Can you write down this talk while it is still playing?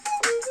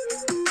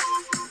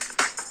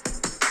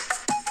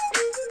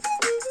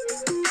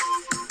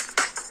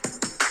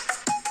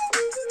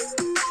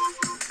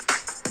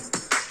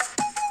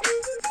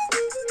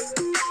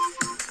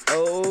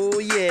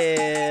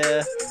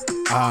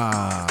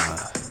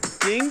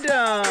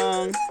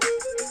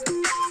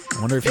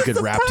wonder if you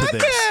could rap to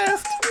this.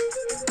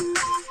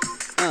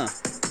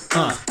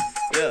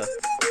 Yeah.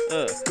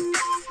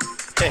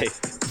 Hey.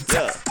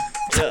 Yeah.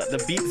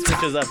 The beat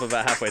switches up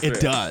about halfway through.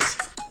 It does.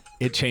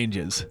 It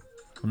changes.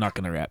 I'm not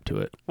going to rap to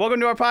it. Welcome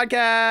to our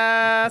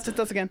podcast. It's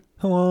us again.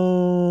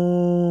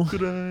 Hello. Good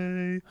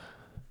day.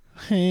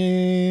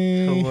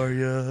 Hey. How are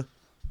ya?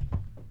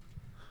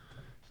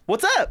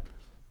 What's up?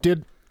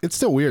 Dude, it's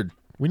still weird.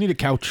 We need a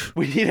couch.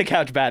 We need a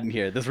couch bad in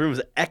here. This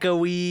room's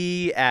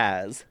echoey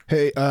as.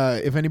 Hey,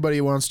 if anybody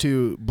wants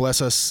to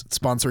bless us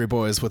sponsory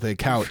boys with a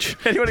couch.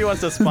 Anybody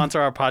wants to sponsor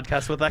our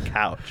podcast with a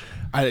couch?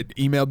 I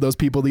emailed those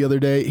people the other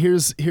day.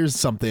 Here's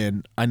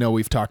something I know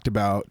we've talked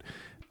about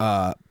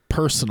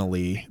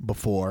personally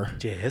before.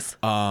 Yes.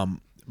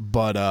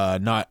 But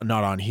not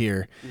on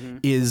here.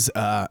 Is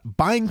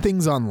buying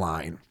things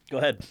online. Go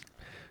ahead.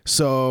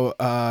 So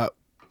I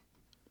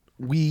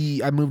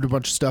moved a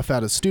bunch of stuff out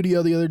of the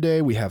studio the other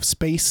day. We have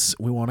space.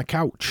 We want a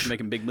couch.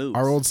 Making big moves.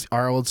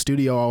 Our old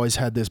studio always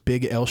had this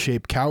big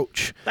L-shaped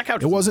couch. That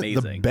couch it was wasn't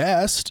amazing. the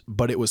best,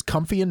 but it was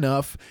comfy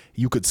enough.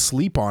 You could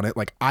sleep on it.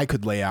 Like I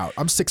could lay out.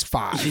 I'm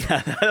 6'5".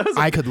 Yeah,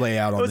 I could lay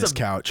out on was this a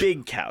couch.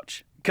 big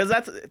couch.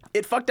 Because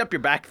it fucked up your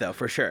back though,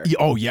 for sure.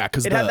 Oh yeah,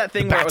 because It had that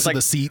thing the where it backs was of like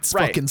the seats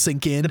right. fucking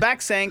sink in. The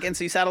back sank, and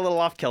so you sat a little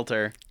off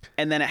kilter,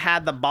 and then it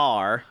had the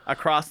bar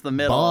across the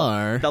middle.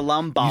 Bar. The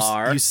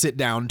lumbar. You sit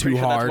down too Pretty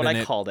sure that's hard, what and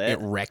I called it. it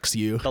wrecks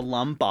you. The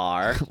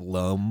lumbar.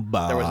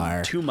 Lumbar. There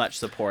was too much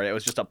support. It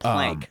was just a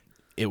plank.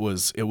 It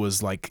was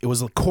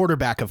a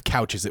quarterback of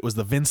couches. It was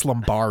the Vince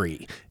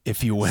Lombardi,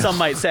 if you will. Some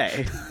might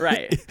say.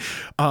 Right.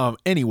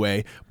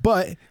 Anyway,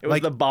 but It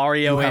was the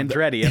Barrio have the-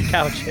 Andretti of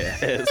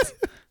couches.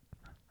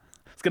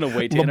 It's going to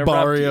wait to interrupt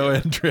Lombardio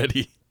you.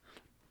 Andretti.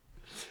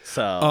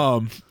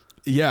 So.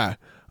 Yeah.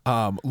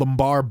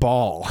 Lumbar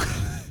ball.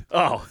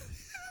 Oh.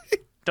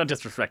 Don't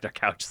disrespect our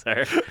couch,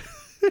 sir.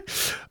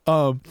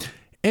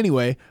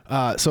 Anyway,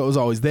 so it was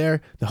always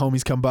there. The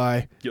homies come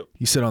by. Yep.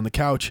 You sit on the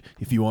couch.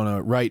 If you want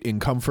to write in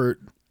comfort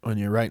when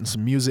you're writing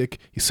some music,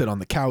 you sit on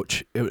the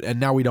couch. And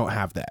now we don't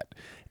have that.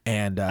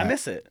 And I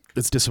miss it.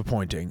 It's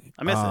disappointing.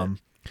 I miss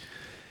it.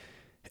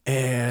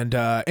 And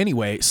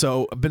anyway,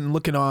 so I've been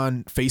looking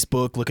on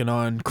Facebook, looking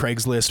on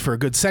Craigslist for a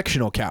good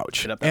sectional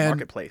couch. Hit up that and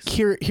marketplace.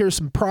 Here's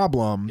some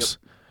problems,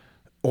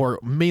 or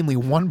mainly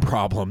one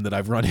problem that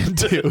I've run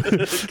into.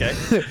 Okay.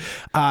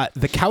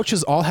 The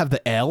couches all have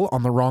the L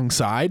on the wrong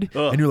side,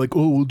 and you're like,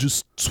 oh, we'll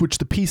just switch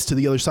the piece to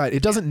the other side.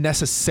 It doesn't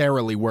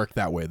necessarily work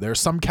that way. There are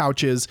some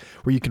couches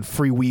where you can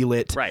freewheel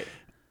it. Right.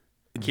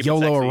 Keep it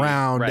YOLO sexy.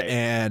 around Right.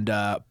 and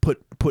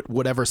put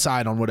whatever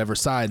side on whatever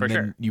side, For and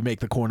then sure. you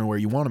make the corner where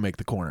you want to make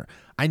the corner.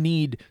 I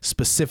need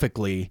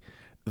specifically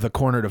the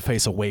corner to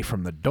face away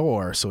from the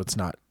door so it's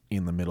not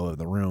in the middle of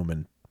the room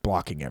and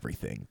blocking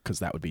everything, because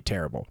that would be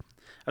terrible.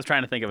 I was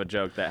trying to think of a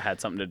joke that had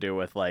something to do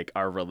with like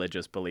our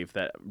religious belief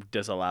that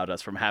disallowed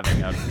us from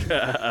having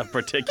a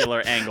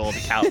particular angled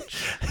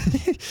couch.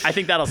 I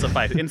think that'll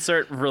suffice.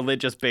 Insert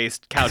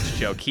religious-based couch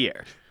joke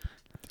here.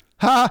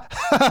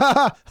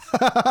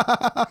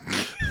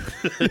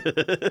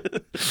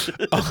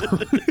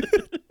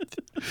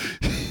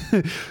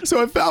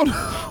 So I found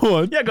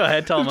one. Yeah, go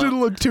ahead. Tell It them. didn't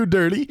look too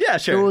dirty. Yeah,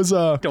 sure. It was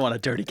Don't want a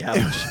dirty couch.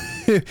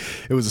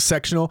 it was a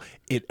sectional.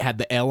 It had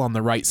the L on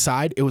the right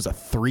side. It was a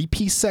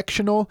 3-piece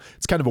sectional.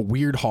 It's kind of a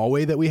weird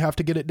hallway that we have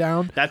to get it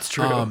down. That's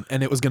true.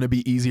 And it was going to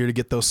be easier to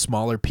get those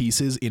smaller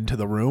pieces into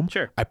the room.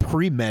 Sure. I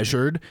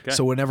pre-measured,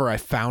 so whenever I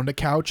found a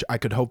couch, I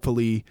could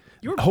hopefully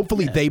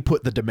they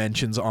put the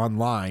dimensions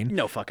online.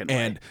 No fucking way.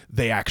 And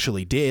they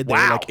actually did. They were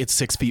Wow. like, it's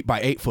 6 feet by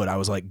 8 foot. I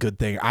was like, good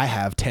thing I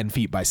have 10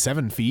 feet by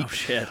 7 feet. Oh,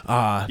 shit.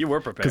 You were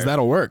prepared. Because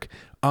that'll work.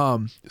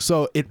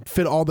 So it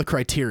fit all the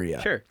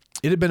criteria. Sure.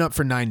 It had been up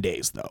for 9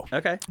 days though.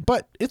 Okay.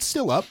 But it's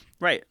still up.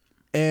 Right.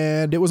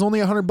 And it was only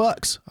 $100. I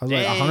was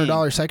like, Dang.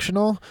 $100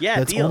 sectional. Yeah,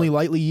 that's deal. only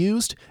lightly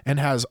used and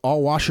has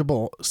all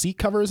washable seat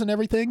covers and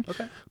everything.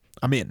 Okay.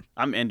 I'm in.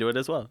 I'm into it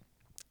as well.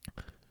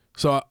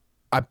 So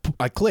I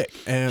click,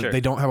 and Sure.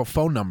 they don't have a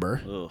phone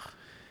number, Ugh.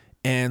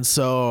 and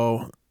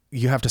so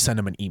you have to send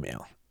them an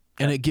email.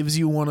 And it gives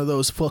you one of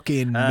those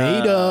fucking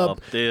made up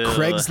dude.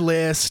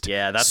 Craigslist,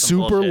 Yeah, that's some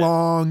super bullshit.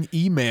 long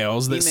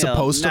emails that's Email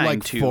supposed to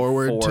like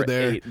forward to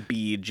their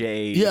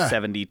 9248BJ Yeah.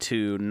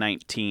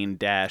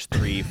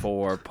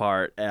 7219-34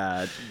 part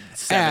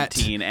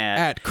 17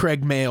 at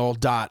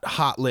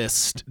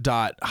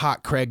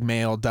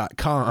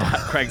craigmail.hotlist.hotcraigmail.com.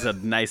 Craig's a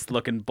nice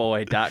looking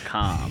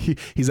boy.com.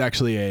 He's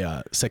actually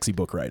a sexy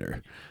book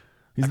writer.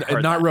 He's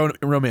heard not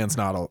romance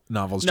novels,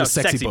 No, just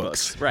sexy sexy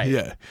books. books, right.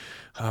 Yeah.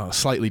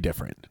 Slightly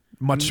different.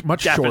 Much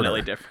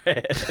Definitely shorter.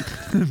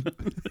 different.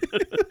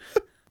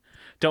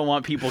 Don't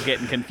want people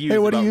getting confused Hey,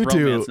 what do about you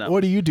do? romance novels. What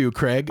do you do,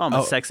 Craig? I'm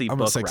a sexy I'm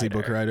book a sexy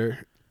book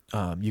writer.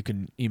 You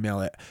can email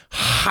at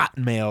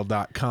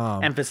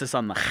hotmail.com. Emphasis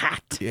on the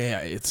hat. Yeah,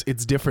 it's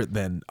different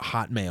than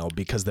Hotmail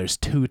because there's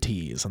 2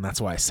 T's, and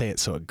that's why I say it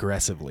so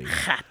aggressively.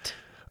 Hat.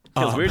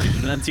 Feels weird to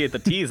enunciate the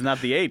T's,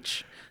 not the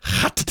H.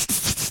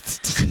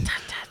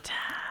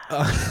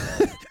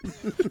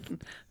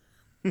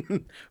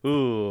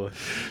 Ooh.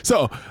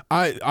 So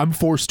I'm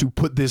forced to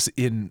put this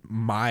in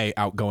my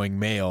outgoing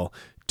mail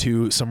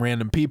to some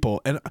random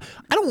people, and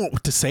I don't know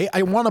what to say.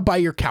 I want to buy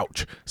your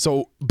couch.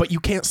 So, but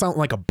you can't sound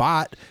like a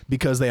bot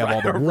because they have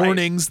all the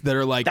warnings that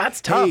are like, that's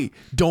tough. Hey,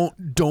 don't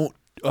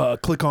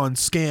click on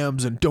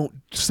scams, and don't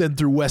send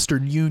through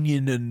Western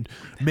Union, and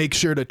make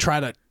sure to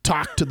try to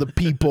talk to the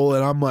people.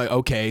 And I'm like,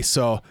 okay,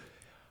 so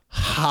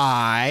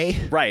hi.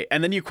 Right.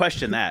 And then you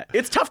question that.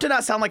 It's tough to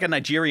not sound like a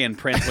Nigerian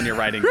prince when you're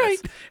writing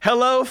this.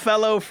 Hello,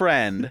 fellow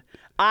friend.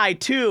 I,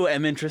 too,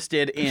 am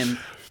interested in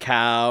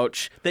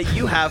couch that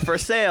you have for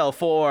sale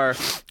for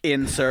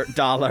insert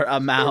dollar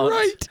amount.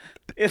 Right.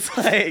 It's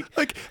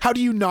like, how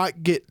do you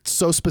not get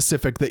so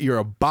specific that you're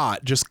a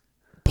bot just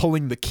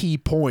pulling the key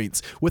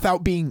points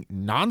without being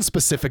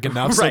non-specific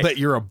enough so that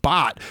you're a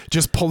bot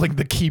just pulling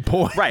the key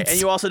points? Right. And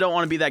you also don't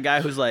want to be that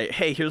guy who's like,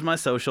 hey, here's my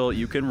social.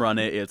 You can run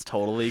it. It's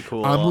totally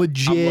cool. I'm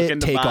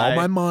legit. Take all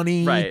my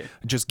money. Right.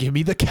 Just give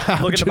me the couch.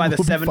 Looking to buy the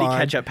we'll 70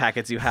 ketchup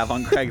packets you have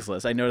on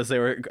Craigslist. I noticed they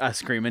were a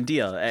screaming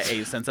deal at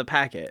 8 cents a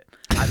packet.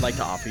 I'd like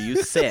to offer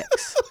you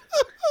 6.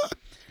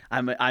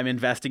 I'm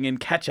investing in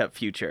ketchup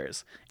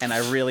futures, and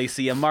I really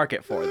see a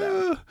market for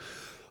them.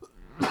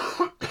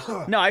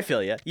 No, I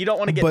feel you. You don't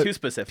want to get too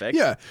specific.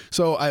 Yeah.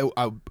 So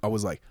I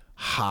was like,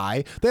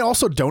 hi. They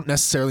also don't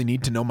necessarily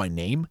need to know my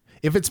name.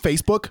 If it's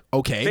Facebook,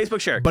 okay.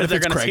 Facebook, sure. But if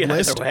it's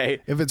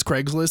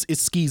Craigslist,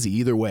 it's skeezy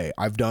either way.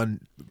 I've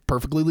done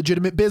perfectly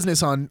legitimate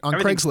business on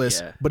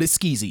Craigslist, but it's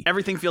skeezy.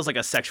 Everything feels like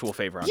a sexual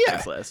favor on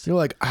Craigslist. You're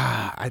like,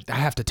 I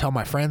have to tell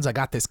my friends I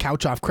got this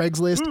couch off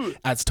Craigslist.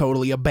 That's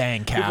totally a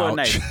bang couch. People are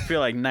nice. Feel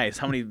like nice.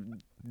 How many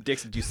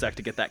dicks did you suck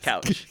to get that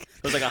couch?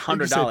 It was like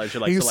 $100.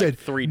 You're like, you so said, like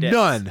 3 dicks.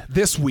 None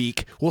this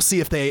week. We'll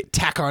see if they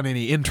tack on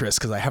any interest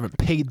because I haven't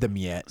paid them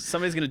yet.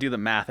 Somebody's going to do the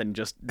math and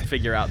just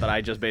figure out that I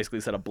just basically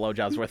said a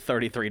blowjob's worth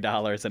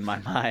 $33 in my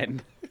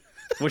mind.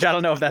 Which I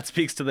don't know if that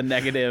speaks to the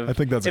negative. I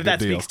think that's a good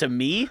deal. Speaks to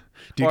me.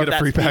 Do you get a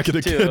free packet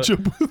of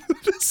ketchup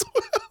with it as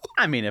well?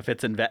 I mean, if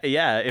it's if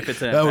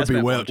it's an that would be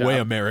blowjob, way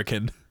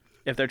American.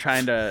 If they're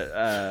trying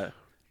to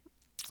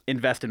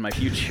invest in my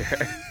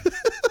future.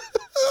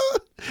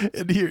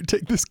 And here,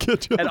 take this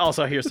ketchup. And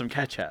also, here's some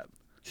ketchup.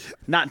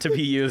 Not to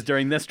be used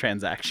during this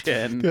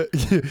transaction.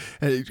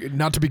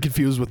 Not to be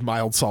confused with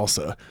mild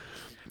salsa.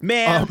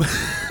 Man,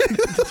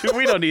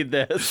 we don't need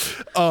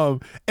this.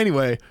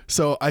 Anyway,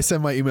 so I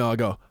send my email. I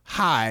go,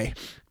 hi,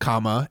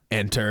 comma,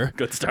 enter.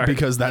 Good start.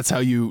 Because that's how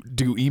you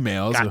do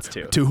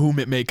emails. To whom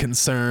it may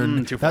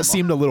concern. That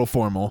seemed a little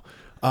formal.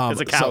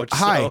 It's a couch. So,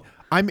 hi,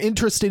 I'm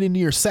interested in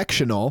your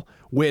sectional,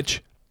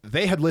 which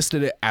they had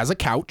listed it as a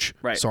couch.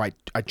 Right. So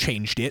I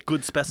changed it.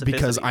 Good specificity.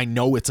 Because I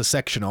know it's a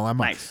sectional.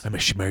 I'm a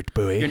smart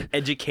boy. You're an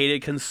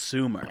educated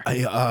consumer.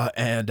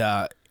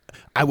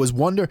 I was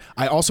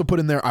I also put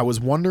in there, I was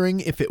wondering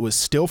if it was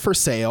still for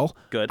sale.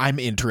 Good. I'm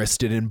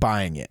interested in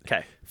buying it.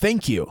 Okay.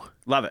 Thank you.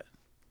 Love it.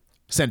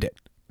 Send it.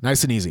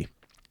 Nice and easy.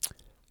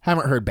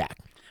 Haven't heard back.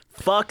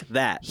 Fuck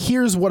that.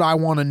 Here's what I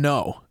want to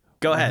know.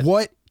 Go ahead.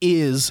 What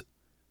is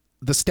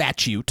the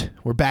statute?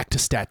 We're back to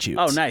statutes.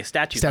 Oh, nice.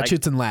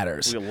 Statutes and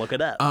ladders. We'll look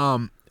it up.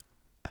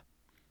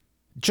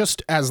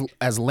 Just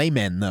as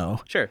laymen,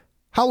 though. Sure.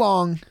 How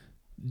long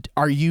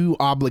are you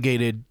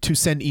obligated to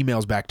send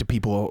emails back to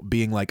people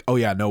being like, oh,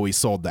 yeah, no, we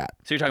sold that?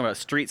 So you're talking about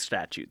street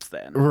statutes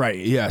then? Right.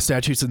 Yeah.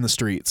 Statutes in the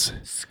streets.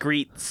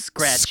 Street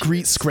scratch.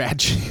 Street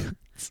scratch.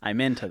 I'm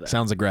into that.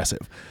 Sounds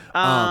aggressive.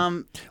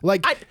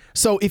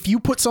 So if you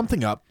put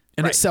something up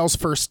and it sells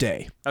first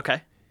day.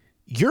 Okay.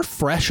 You're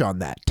fresh on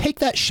that. Take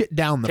that shit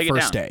down the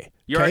first day.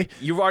 Okay?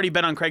 You've already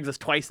been on Craigslist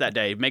twice that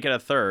day. Make it a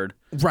third.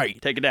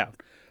 Right. Take it down.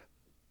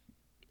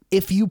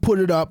 If you put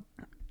it up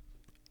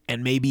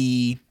and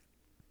maybe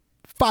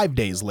 5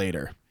 days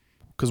later,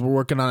 because we're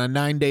working on a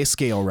 9-day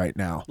scale right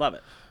now. Love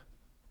it.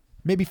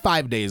 Maybe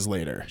 5 days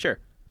later. Sure.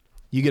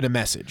 You get a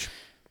message.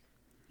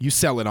 You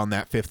sell it on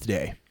that 5th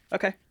day.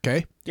 Okay.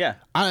 Okay? Yeah.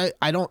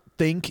 I don't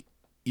think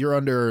you're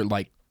under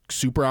like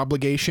super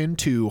obligation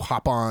to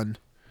hop on.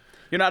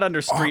 You're not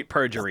under street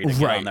perjury to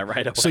get on there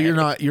right away. So you're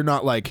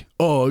not like,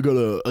 oh, I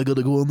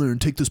gotta go on there and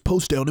take this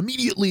post down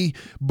immediately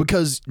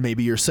because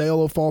maybe your sale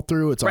will fall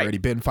through. It's already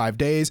been 5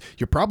 days.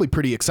 You're probably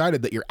pretty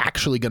excited that you're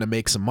actually gonna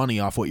make some money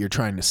off what you're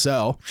trying to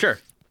sell. Sure.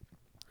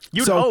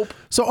 You'd hope.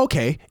 So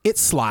okay, it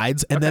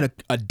slides, and then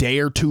a day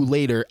or two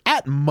later,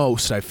 at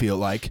most, I feel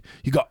like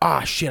you go,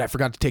 shit, I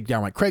forgot to take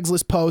down my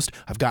Craigslist post.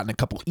 I've gotten a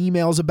couple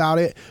emails about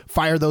it.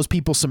 Fire those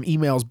people some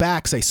emails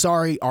back. Say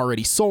sorry,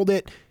 already sold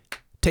it.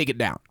 Take it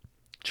down.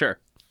 Sure.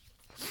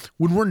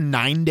 When we're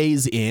 9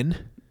 days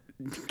in,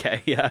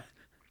 okay, yeah.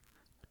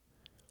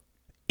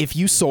 If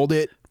you sold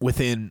it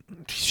within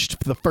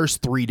the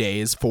first 3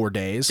 days, 4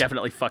 days,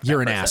 definitely fuck.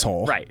 You're an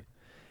asshole, right?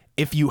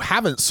 If you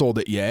haven't sold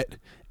it yet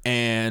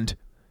and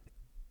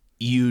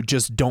you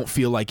just don't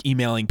feel like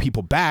emailing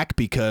people back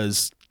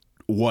because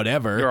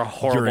whatever, you're a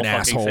horrible an fucking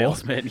asshole.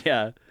 Salesman.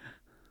 Yeah.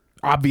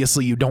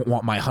 Obviously, you don't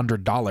want my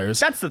 $100.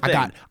 That's the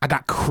thing. I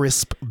got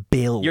crisp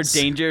bills. You're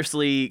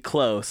dangerously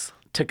close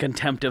to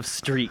contempt of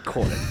street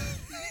court.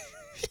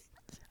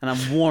 And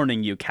I'm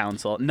warning you,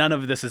 counsel. None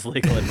of this is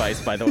legal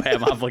advice, by the way.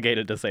 I'm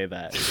obligated to say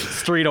that,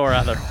 street or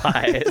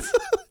otherwise.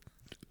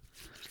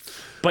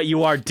 But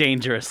you are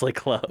dangerously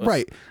close.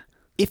 Right.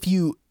 If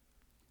you,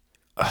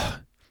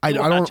 I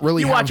don't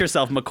really. You have, watch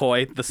yourself,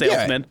 McCoy, the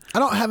salesman. I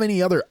don't have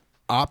any other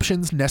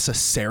options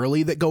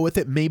necessarily that go with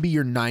it. Maybe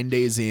you're 9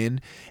 days in,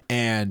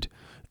 and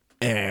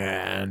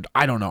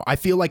I don't know. I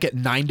feel like at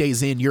 9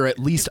 days in, you're at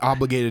least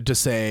obligated to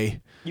say.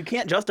 You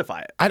can't justify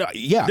it. I don't.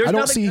 Yeah, There's I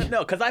don't nothing, see. No,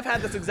 because I've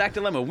had this exact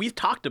dilemma. We've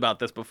talked about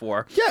this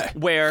before. Yeah.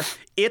 Where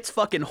it's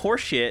fucking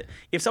horseshit.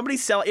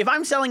 If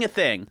I'm selling a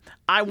thing,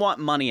 I want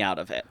money out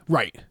of it.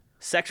 Right.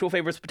 Sexual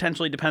favors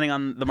potentially, depending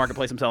on the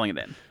marketplace I'm selling it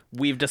in.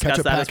 We've discussed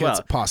Ketchup that as well.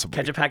 packets, possibly.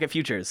 Ketchup packet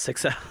futures,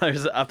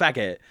 $6 a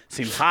packet.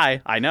 Seems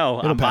high. I know.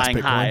 It'll I'm pass buying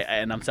Bitcoin. high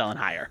and I'm selling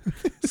higher.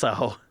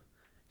 So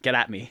get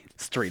at me,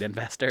 street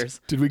investors.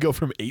 Did we go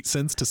from 8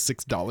 cents to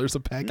 $6 a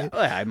packet?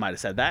 Oh, yeah, I might have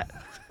said that.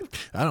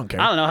 I don't care.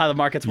 I don't know how the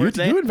markets work.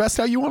 You invest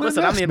how you want to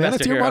Listen, invest, I'm the man.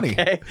 investor It's your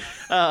here,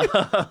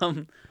 money.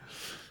 okay?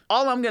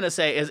 All I'm going to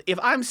say is if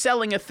I'm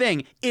selling a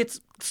thing, it's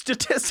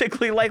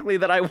statistically likely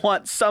that I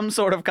want some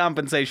sort of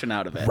compensation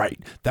out of it. Right.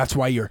 That's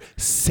why you're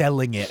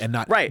selling it and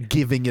not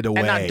giving it away.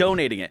 And not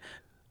donating it.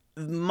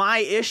 My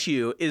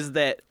issue is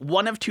that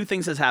one of two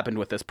things has happened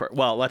with this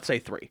well, let's say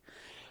three.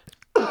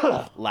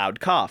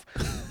 Loud cough.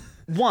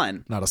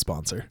 One. Not a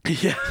sponsor.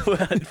 Yeah.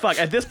 Fuck.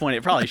 At this point,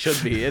 it probably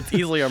should be. It's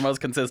easily our most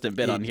consistent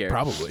bit on here.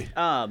 Probably.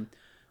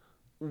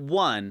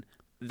 One,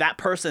 that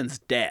person's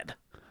dead.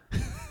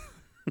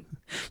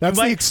 That's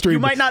the extreme. You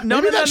might not. No,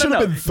 Maybe no, that should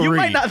have no. been 3.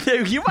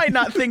 You might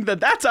not think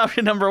that that's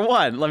option number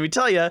one. Let me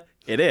tell you,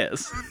 it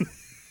is.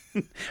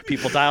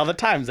 People die all the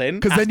time, Zayden.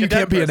 Because then you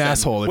can't be an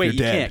asshole if Wait, you're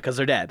dead. you can't because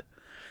they're dead.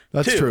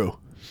 That's Two, true.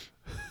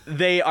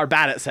 They are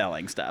bad at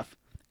selling stuff,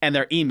 and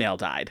their email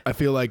died. I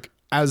feel like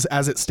as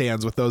it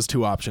stands with those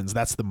two options,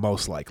 that's the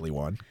most likely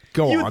one.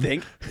 Go You on.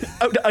 think?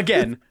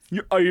 Again,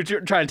 are you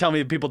trying to tell me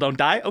that people don't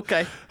die?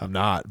 Okay. I'm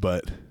not,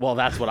 but Well,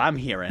 that's what I'm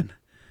hearing.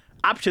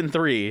 Option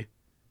 3.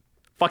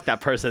 Fuck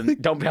that person.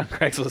 Don't be on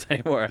Craigslist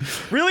anymore.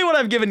 Really, what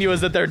I've given you is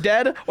that they're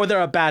dead or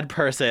they're a bad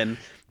person.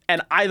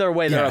 And either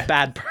way, they're Yeah. a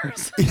bad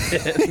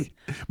person.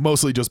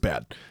 mostly just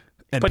bad.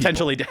 And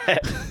Potentially dead.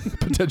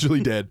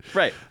 potentially dead.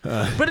 Right.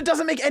 But it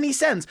doesn't make any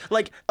sense.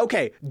 Like,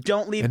 okay,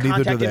 don't leave And neither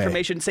contact do they.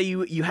 information. Say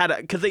you had a,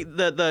 because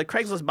the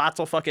Craigslist bots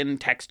will fucking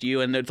text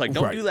you and it's like,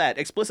 don't Right. do that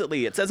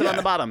explicitly. It says it on Yeah.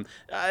 the bottom.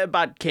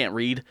 Bot can't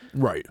read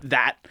Right.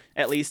 that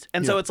at least.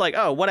 And so Yeah. it's like,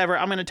 oh, whatever,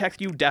 I'm going to text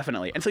you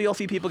definitely. And so you'll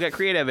see people get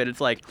creative and it's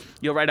like,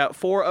 you'll write out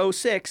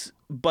 406,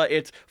 but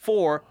it's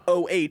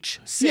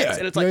 4OH6. Yeah.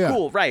 And it's like, Yeah, yeah.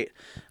 cool, right.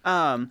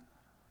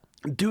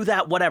 Do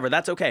that, whatever.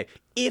 That's okay.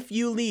 If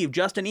you leave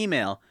just an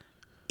email,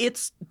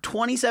 it's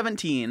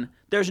 2017.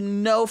 There's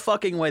no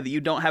fucking way that you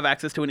don't have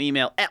access to an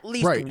email at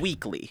least Right.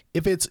 weekly.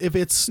 If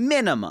it's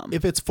Minimum.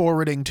 if it's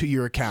forwarding to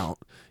your account,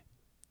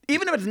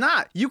 Even if it's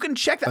not, you can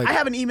check that. Like- I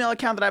have an email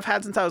account that I've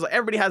had since I was like,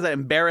 everybody has that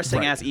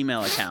embarrassing ass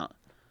email account.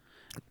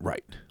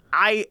 right?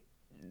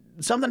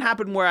 Something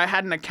happened where I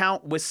had an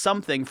account with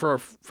something from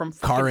Car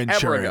fucking ever ago.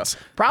 insurance.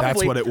 Probably.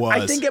 That's what it was.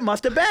 I think it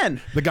must have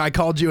been. The guy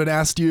called you and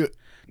asked you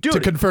to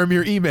Dude. confirm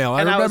your email.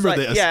 I And remember was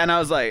like, this. Yeah, and I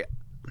was like,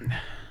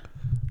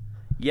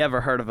 you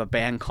ever heard of a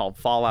band called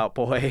Fall Out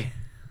Boy?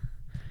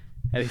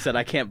 And he said,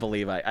 I can't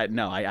believe I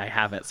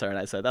haven't, sir. And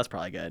I said, that's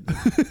probably good.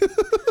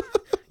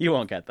 You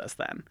won't get this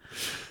then.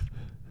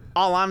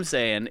 All I'm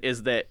saying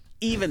is that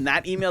even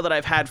that email that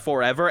I've had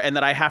forever and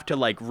that I have to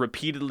like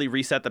repeatedly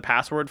reset the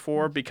password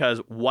for because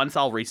once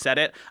I'll reset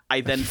it, I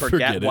then forget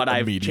Forget it what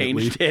I've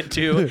immediately. changed it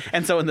to.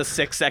 And so in the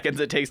 6 seconds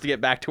it takes to get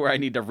back to where I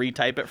need to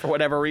retype it for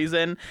whatever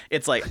reason,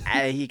 it's like,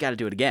 you got to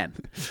do it again.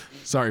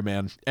 Sorry,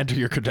 man. Enter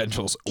your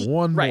credentials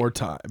one Right. more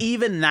time.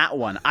 Even that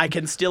one, I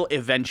can still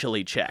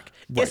eventually check,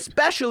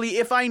 especially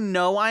if I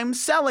know I'm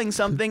selling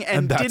something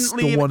and that's didn't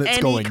the leave one it's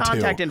any going to.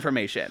 contact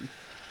information.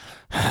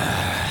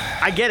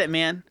 I get it,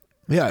 man.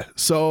 Yeah.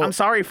 So I'm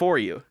sorry for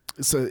you.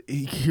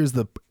 here's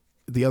the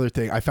other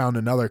thing. I found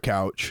another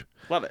couch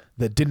Love it.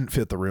 that didn't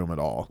fit the room at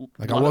all.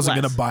 Like I Love it wasn't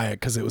less. gonna buy it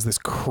because it was this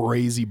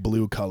crazy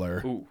blue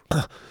color Ooh.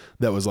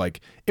 that was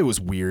like it was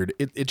weird.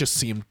 It just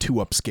seemed too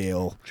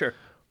upscale Sure.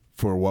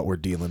 for what we're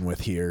dealing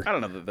with here. I don't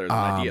know that there's an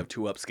idea of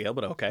too upscale,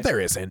 but okay. There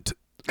isn't.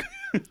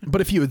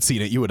 But if you had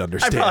seen it, you would I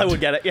understand. probably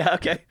would get it. Yeah,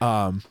 okay.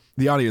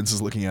 The audience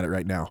is looking at it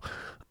right now.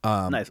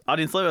 Nice.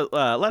 Audience, let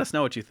us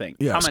know what you think.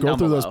 Yeah, Comment scroll down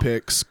through below. those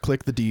pics,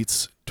 click the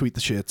deets, tweet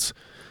the shits,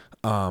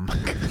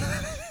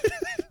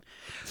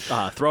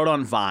 Throw it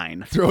on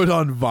Vine. throw it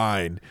on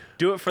Vine,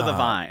 Do it for the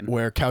Vine.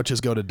 where couches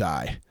go to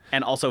die.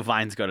 And also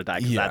Vine's go to die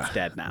because that's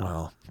dead now.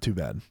 Well, too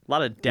bad. A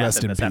lot of death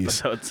rest in in this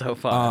peace. episode so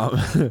far.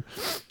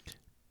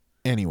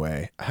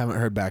 Anyway, I haven't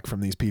heard back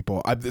from these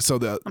people. So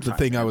the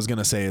thing I was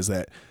gonna say is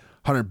that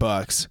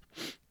 $100.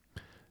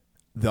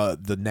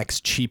 The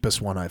next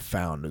cheapest one I've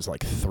found is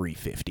like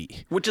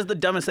 $350. Which is the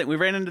dumbest thing. We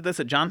ran into this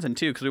at Johnson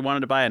too because we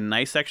wanted to buy a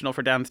nice sectional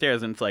for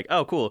downstairs, and it's like,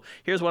 oh, cool.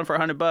 Here's one for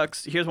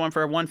 $100. Here's one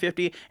for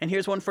 $150, and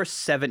here's one for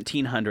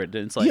 $1,700. And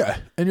it's like, Yeah,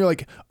 and you're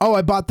like, oh,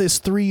 I bought this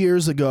 3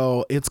 years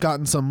ago. It's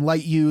gotten some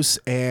light use,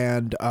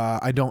 and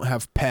I don't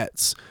have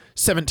pets,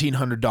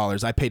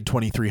 $1,700. I paid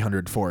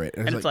 $2,300 for it.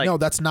 And it's like, no,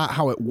 that's not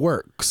how it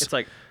works. It's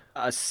like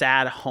a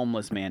sad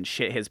homeless man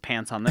shit his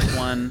pants on this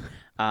one.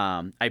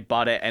 I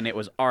bought it and it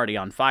was already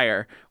on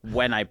fire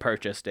when I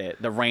purchased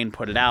it. The rain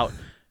put it out,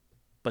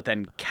 but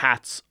then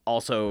cats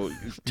also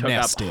took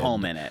Nested. up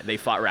home in it. They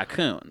fought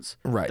raccoons.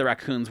 Right. The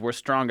raccoons were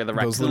stronger. The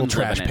raccoons Those little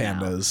trash live in it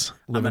now. pandas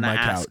live I'm in gonna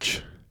my ask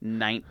couch.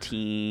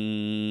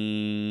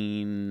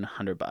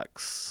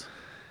 $1,900.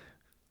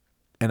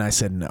 And I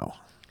said no.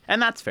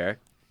 And that's fair.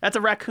 That's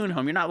a raccoon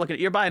home.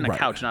 You're buying a Right.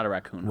 couch, not a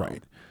raccoon home.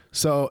 Right.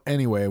 So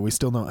anyway, we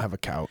still don't have a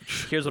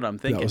couch. Here's what I'm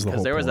thinking, was the because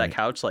whole there was that point.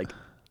 couch like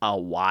a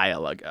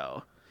while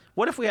ago.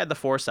 What if we had the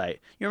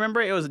foresight? You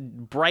remember it was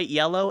bright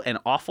yellow and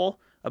awful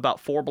about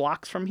 4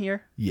 blocks from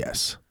here?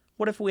 Yes.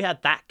 What if we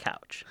had that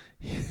couch?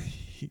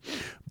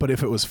 But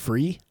if it was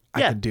free, I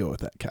Yeah. could deal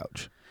with that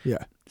couch.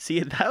 Yeah. See,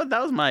 that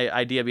was my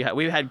idea behind.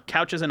 We had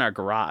couches in our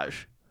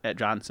garage at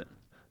Johnson,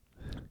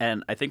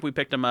 and I think we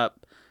picked them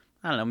up,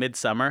 I don't know,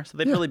 midsummer, so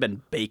they'd really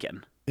been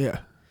baking. Yeah.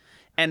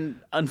 And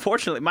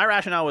unfortunately, my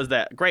rationale was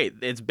that, great,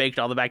 it's baked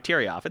all the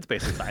bacteria off. It's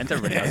basic science.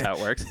 Everybody knows how it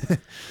works.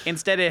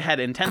 Instead, it had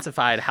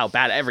intensified how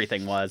bad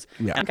everything was.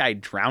 Yeah. I think I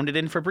drowned it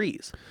in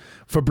Febreze.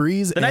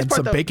 Febreze nice and part,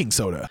 some though- baking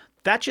soda.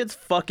 That shit's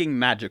fucking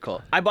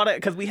magical. I bought it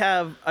because we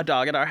have a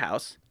dog at our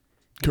house.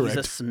 Correct.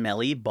 He's a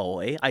smelly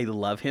boy. I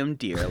love him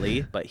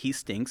dearly, but he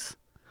stinks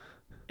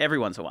every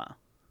once in a while.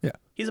 Yeah.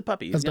 He's a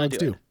puppy. He's As gonna dogs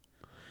do do. it.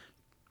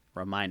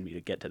 Remind me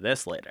to get to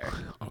this later.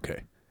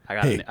 Okay. I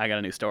got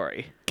a new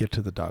story. Get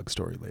to the dog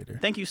story later.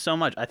 Thank you so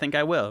much. I think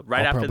I will.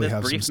 Right I'll after probably this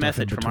have some brief stuff in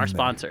message from our between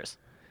there. sponsors.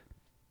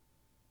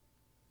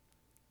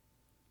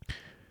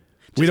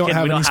 We don't kidding,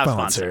 have we any don't have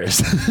sponsors.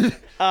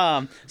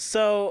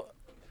 So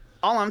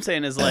all I'm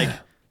saying is, like,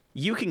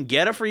 you can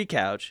get a free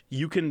couch.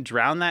 You can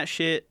drown that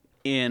shit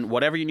in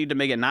whatever you need to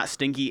make it not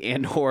stinky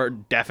and or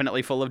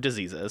definitely full of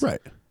diseases.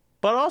 Right.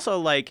 But also,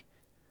 like,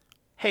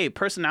 hey,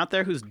 person out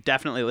there who's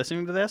definitely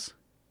listening to this,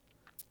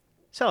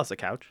 sell us a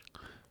couch.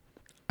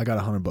 I got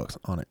 $100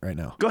 on it right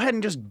now. Go ahead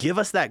and just give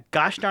us that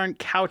gosh darn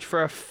couch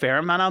for a fair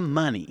amount of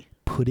money.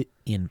 Put it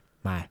in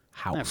my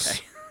house. Okay.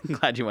 I'm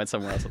glad you went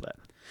somewhere else with that.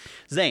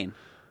 Zane,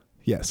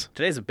 Yes.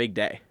 today's a big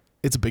day.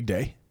 It's a big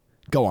day.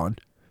 Go on.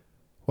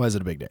 Why is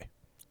it a big day?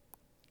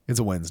 It's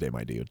a Wednesday,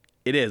 my dude.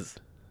 It is.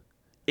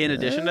 In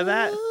addition to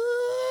that,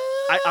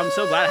 I'm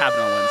so glad it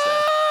happened on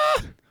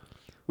Wednesday.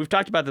 We've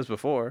talked about this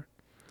before.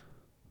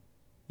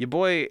 Your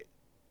boy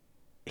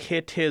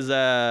hit his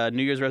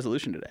New Year's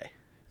resolution today.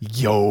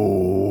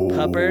 Yo.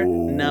 Pupper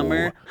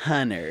number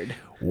 100.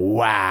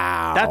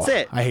 Wow. That's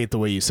it. I hate the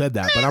way you said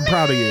that, but I'm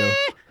proud of you.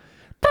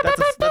 That's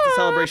a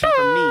celebration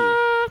for me.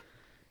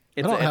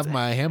 It's don't have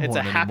my ham It's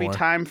a horn happy anymore.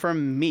 time for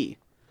me.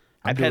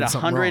 I I'm pet doing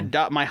something wrong.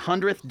 my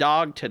 100th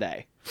dog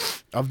today.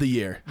 Of the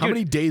year. How Dude.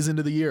 many days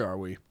into the year are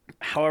we?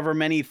 However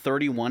many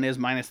 31 is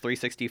minus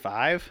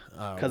 365,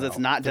 because it's well,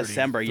 not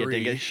December. You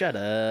 33. did get shut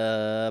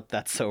up.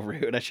 That's so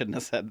rude. I shouldn't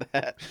have said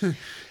that.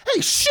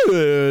 Hey,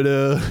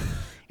 shoulda.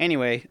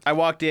 Anyway, I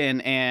walked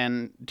in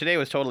and today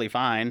was totally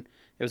fine.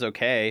 It was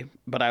okay,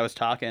 but I was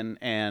talking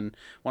and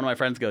one of my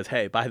friends goes,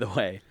 "Hey, by the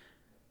way,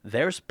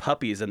 there's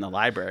puppies in the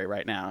library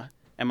right now."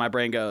 And my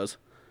brain goes,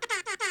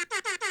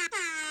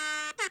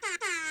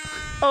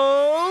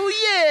 "Oh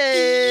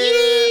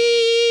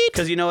yeah!"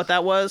 Because you know what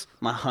that was?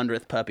 My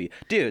 100th puppy.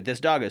 Dude, this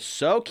dog is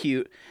so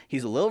cute.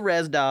 He's a little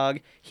res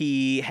dog.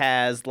 He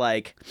has,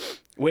 like,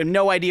 we have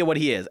no idea what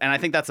he is. And I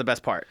think that's the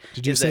best part.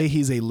 Did you is say that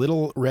he's a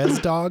little res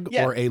dog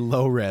Yeah. or a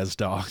low res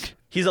dog?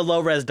 he's a low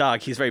res dog?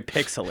 He's very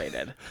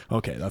pixelated.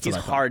 Okay, that's He's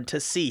what I thought. hard to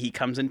see. He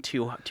comes in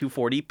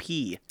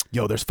 240p.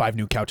 Yo, there's 5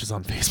 new couches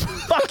on Facebook.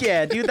 Fuck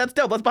yeah, dude. That's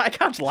dope. Let's buy a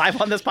couch live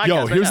on this podcast.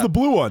 Yo, right here's now. the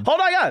blue one. Hold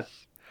on, guys.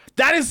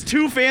 That is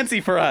too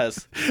fancy for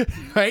us.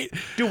 Right?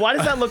 Dude, why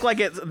does that look like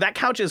it's... That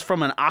couch is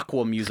from an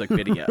Aqua music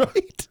video.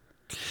 Right?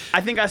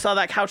 I think I saw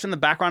that couch in the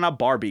background of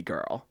Barbie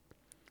Girl.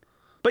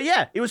 But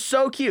yeah, it was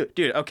so cute.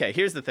 Dude, okay,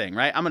 here's the thing,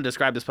 right? I'm going to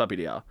describe this puppy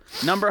to y'all.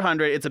 Number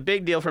 100, it's a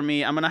big deal for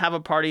me. I'm going to have a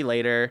party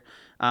later.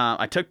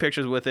 I took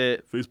pictures with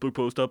it. Facebook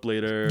post up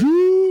later.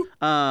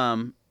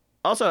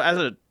 Also, as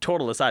a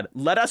total aside,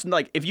 let us,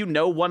 like, if you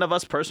know one of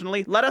us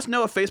personally, let us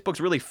know if Facebook's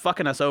really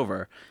fucking us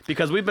over.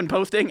 Because we've been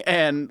posting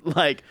and,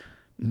 like...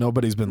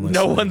 Nobody's been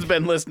listening. No one's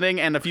been listening,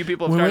 and a few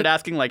people have We started went-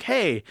 asking, like,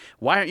 "Hey,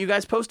 why aren't you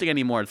guys posting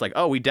anymore?" It's like,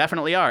 "Oh, we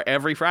definitely are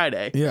every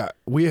Friday." Yeah,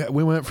 we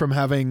went from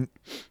having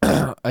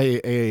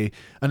an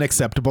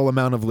acceptable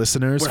amount of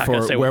listeners We're not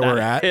gonna for say where what we're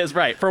that at, is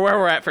right for where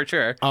we're at for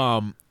sure.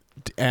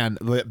 and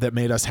that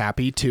made us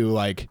happy to,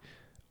 like,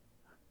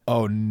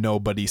 oh,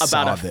 nobody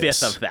saw About a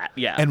this. fifth of that,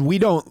 yeah. And we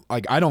don't,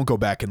 like, I don't go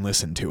back and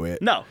listen to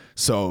it. No.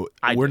 So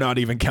I we're do. not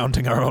even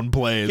counting our own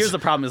plays. Here's the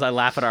problem: is I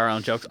laugh at our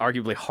own jokes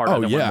arguably harder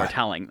Oh, than when yeah. we're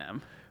telling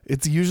them.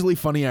 It's usually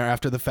funnier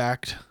after the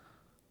fact.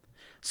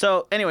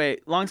 So anyway,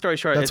 long story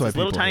short, That's it's why this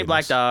little people tiny hate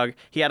black us. dog.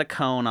 He had a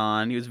cone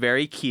on. He was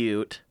very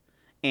cute,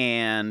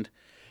 and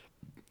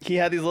he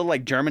had these little,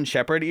 like, German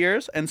Shepherd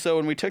ears. And so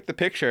when we took the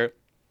picture,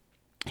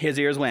 his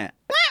ears went.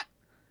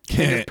 And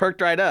just perked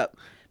right up.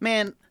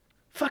 Man,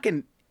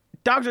 fucking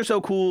dogs are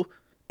so cool.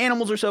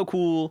 Animals are so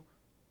cool.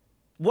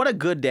 What a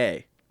good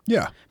day.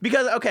 Yeah.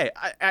 Because, okay,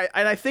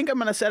 I think I'm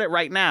going to set it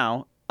right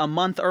now, a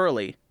month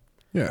early.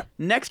 Yeah.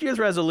 Next year's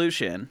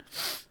resolution,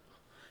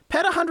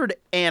 pet 100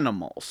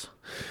 animals.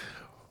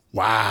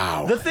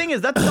 Wow. The thing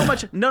is, that's so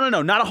much. No,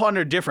 not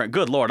 100 different.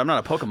 Good Lord, I'm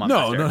not a Pokemon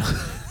No, master. no.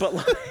 But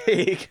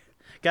like,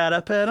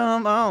 gotta pet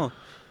them all.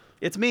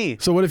 It's me.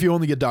 So what if you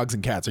only get dogs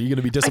and cats? Are you going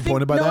to be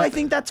disappointed by that? No, I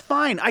think that's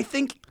fine.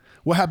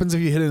 What happens if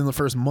you hit it in the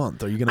first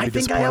month? Are you going to be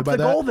disappointed I by upped that?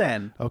 the goal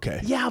then.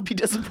 Okay. Yeah, I'll be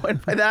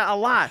disappointed by that a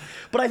lot.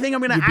 But I think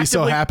I'm going to You'd be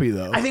so happy,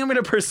 though. I think I'm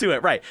going to pursue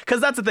it, right? Because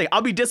that's the thing.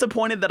 I'll be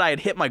disappointed that I had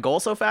hit my goal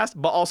so fast,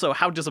 but also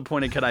how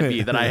disappointed could I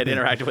be that I had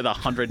interacted with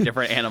 100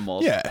 different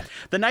animals? Yeah.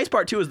 The nice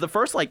part, too, is the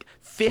first,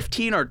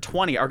 15 or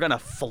 20 are going to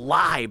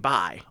fly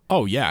by.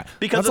 Oh, yeah.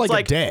 Because that's it's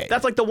like a day.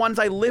 That's like the ones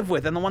I live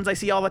with and the ones I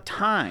see all the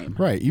time.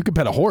 Right. You can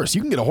pet a horse. You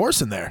can get a horse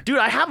in there. Dude,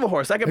 I have a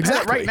horse. I can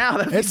pet it right now.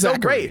 That'd be so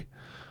great.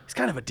 He's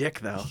kind of a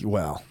dick, though.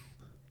 Well,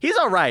 He's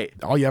all right.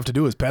 all you have to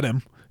do is pet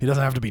him. He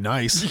doesn't have to be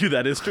nice.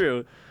 That is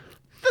true.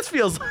 This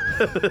feels...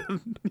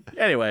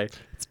 Anyway,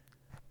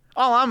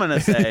 all I'm going to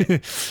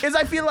say is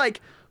I feel like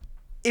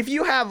if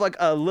you have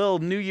a little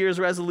New Year's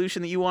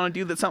resolution that you want to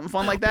do that's something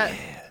fun like that,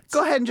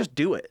 go ahead and just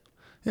do it.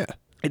 Yeah.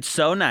 It's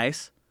so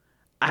nice.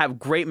 I have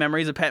great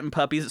memories of petting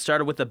puppies. It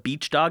started with a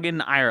beach dog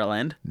in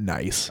Ireland.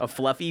 Nice. A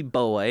fluffy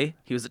boy.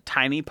 He was a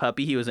tiny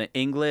puppy. He was an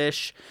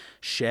English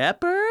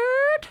shepherd.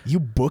 You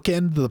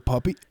bookend the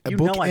puppy? You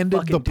know I Bookended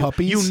fucking the do.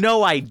 puppies? You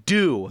know I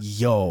do.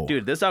 Yo.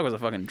 Dude, this dog was a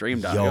fucking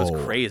dream dog. It Yo.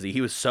 was crazy.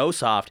 He was so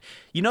soft.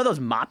 You know those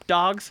mop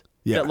dogs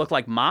Yeah. that look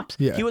like mops?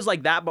 Yeah. He was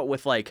like that, but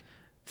with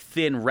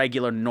thin,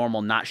 regular,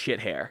 normal, not shit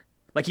hair.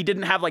 He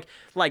didn't have like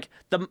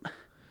the...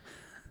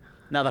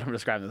 Now that I'm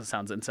describing this, it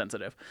sounds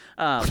insensitive.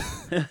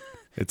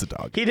 It's a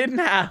dog. He didn't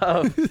have...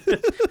 I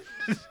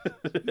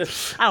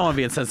don't want to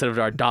be insensitive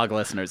to our dog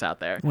listeners out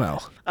there.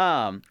 Well,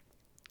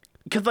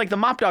 Because the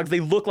mop dogs, they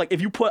look like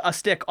if you put a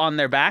stick on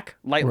their back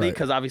lightly, Right.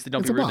 because obviously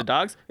don't It's be a rude to mop.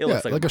 dogs. It Yeah,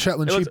 looks like like a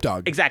Shetland it looks-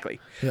 sheepdog. Exactly.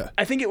 Yeah.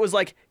 I think it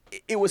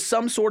was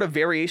some sort of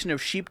variation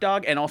of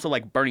sheepdog and also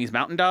Bernie's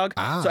mountain dog.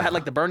 So it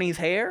had the Bernie's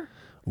hair,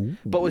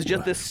 but was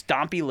just this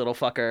stompy little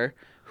fucker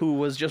who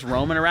was just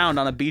roaming around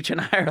on a beach in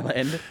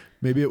Ireland.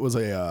 maybe it was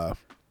a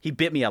He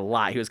bit me a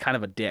lot. He was kind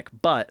of a dick,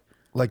 but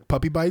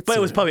puppy bites. it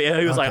was puppy.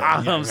 He was Okay,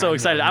 I'm so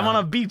excited. I'm on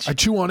a beach. I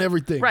chew on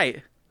everything.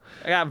 Right.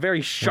 I got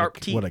very sharp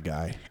teeth. What a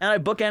guy. And I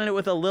bookended it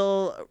with a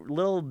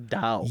little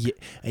dog. Yeah,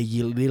 a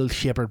little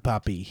shepherd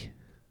puppy.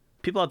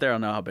 People out there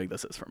don't know how big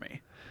this is for me.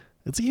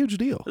 It's a huge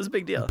deal. This is a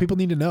big deal. People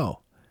need to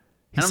know.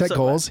 He And I'm set so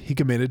goals. He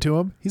committed to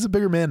them. He's a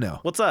bigger man now.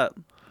 What's up?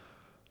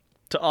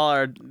 To all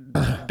our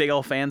big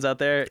old fans out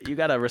there, you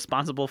got a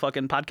responsible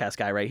fucking podcast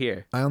guy right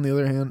here. I, on the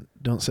other hand,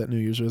 don't set New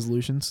Year's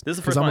resolutions. This is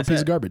the 'cause first I'm one a I piece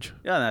said. of garbage.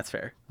 Yeah, that's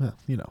fair. Well,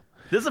 you know.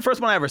 This is the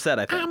first one I ever said,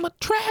 I think. I'm a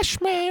trash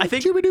man. I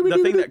think the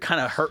thing that kind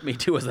of hurt me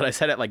too is that I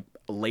said it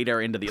later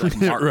into the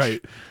March.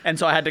 Right. And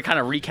so I had to kind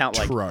of recount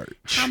Trarch.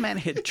 how man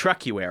hit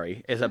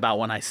truckuary is about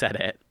when I said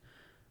it.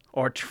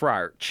 Or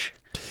trarch.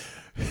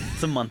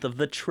 It's the month of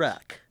the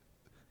truck.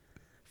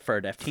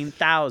 Ferd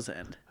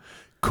 15,000.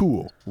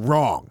 Cool.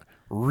 Wrong.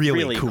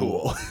 Really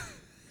cool.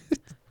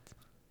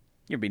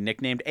 You'll be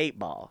nicknamed 8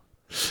 Ball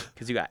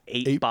because you got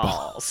 8 Eight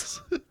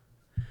balls.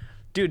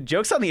 Dude,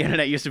 jokes on the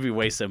internet used to be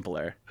way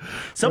simpler.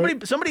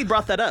 Somebody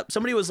brought that up.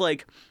 Somebody was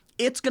like,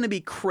 it's going to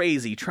be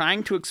crazy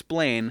trying to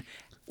explain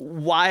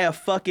why a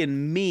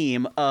fucking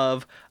meme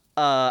of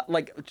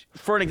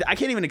for an I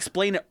can't even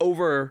explain it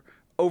over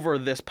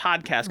this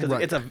podcast because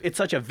Right. it's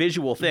such a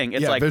visual thing.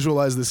 It's Yeah, like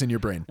visualize this in your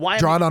brain. Why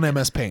Draw am- it on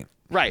MS Paint.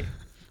 Right.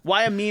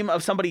 Why a meme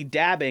of somebody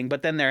dabbing,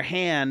 but then their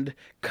hand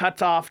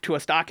cuts off to a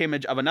stock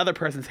image of another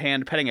person's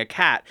hand petting a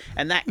cat,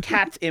 and that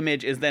cat's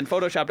image is then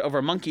photoshopped over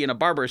a monkey in a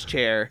barber's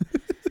chair,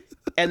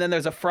 and then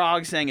there's a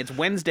frog saying it's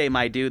Wednesday,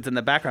 my dudes, in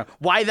the background.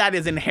 Why that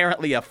is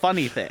inherently a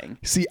funny thing.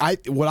 See,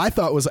 what I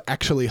thought was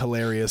actually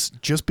hilarious,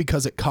 just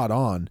because it caught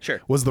on,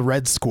 Sure. was the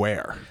red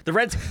square. The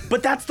Reds,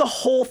 but that's the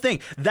whole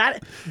thing.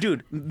 That,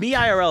 dude, Me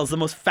IRL is the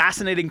most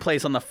fascinating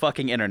place on the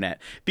fucking internet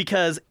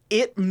because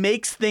it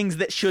makes things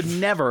that should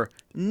never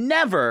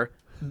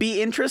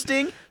be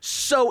interesting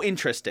so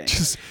interesting.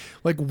 Just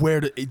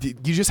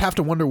you just have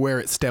to wonder where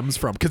it stems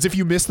from. Because if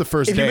you miss the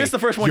first If day, you miss the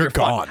first one, you're you're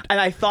gone. fucked. And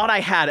I thought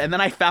I had, and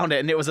then I found it,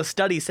 and it was a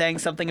study saying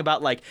something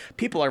about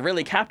people are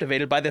really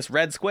captivated by this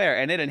red square,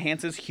 and it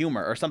enhances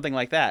humor or something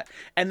like that.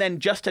 And then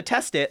just to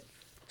test it,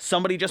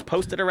 somebody just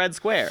posted a red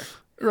square.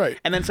 Right.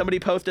 And then somebody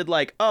posted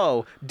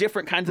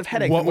different kinds of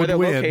headaches What and where would they're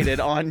win? located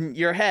on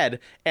your head.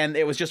 And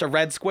it was just a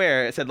red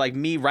square. It said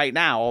me right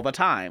now all the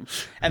time.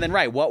 And then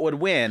what would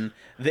win?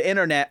 The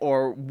internet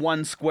or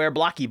one square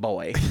blocky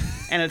boy.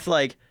 And it's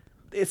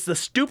it's the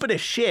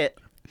stupidest shit,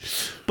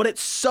 but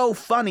it's so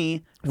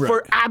funny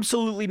for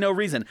absolutely no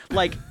reason.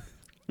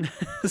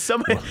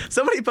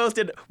 Somebody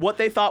posted what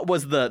they thought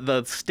was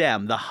the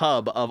stem, the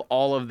hub of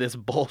all of this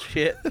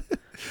bullshit.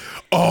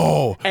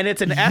 Oh. And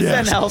it's an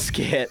yes. SNL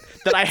skit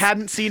that I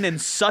hadn't seen in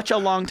such a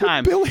long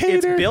time. Bill Hader.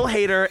 It's Bill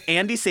Hader,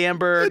 Andy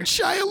Samberg, And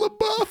Shia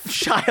LaBeouf.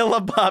 Shia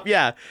LaBeouf,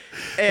 yeah.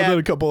 And then And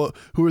a couple.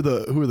 Who are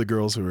the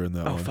girls who are in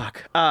that one?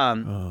 fuck.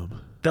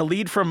 The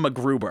lead from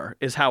MacGruber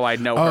is how I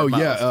know her Oh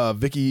most. yeah,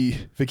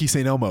 Vicky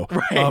St. Elmo,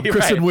 Right,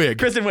 Kristen right. Wiig.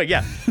 Kristen Wiig,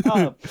 yeah.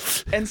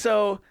 And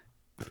so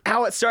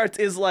how it starts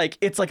is like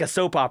it's like a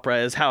soap opera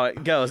is how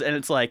it goes, and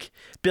it's like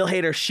Bill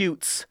Hader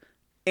shoots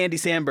Andy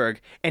Samberg,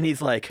 and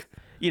he's like,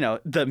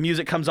 the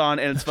music comes on,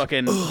 and it's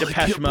fucking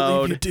Depeche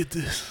Mode. You did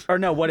this. Or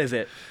no, what is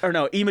it? Or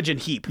no, Imogen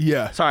Heap.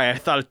 Yeah. Sorry, I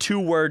thought a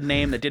 2-word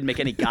name that didn't make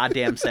any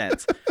goddamn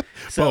sense.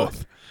 So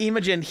Both.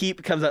 Imogen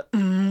Heap comes up,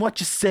 what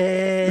you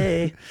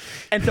say?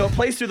 And so it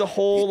plays through the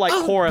whole like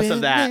chorus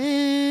of that.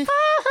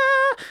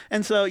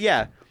 And so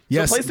yeah.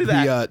 Yes, so it plays through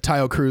that.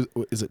 Tayo Cruz.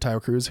 Is it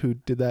Tayo Cruz who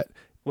did that?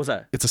 What's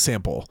that? It's a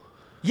sample.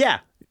 Yeah.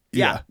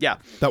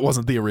 That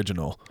wasn't the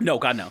original. No,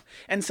 God, no.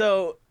 And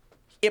so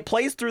it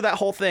plays through that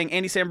whole thing.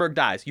 Andy Samberg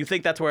dies. You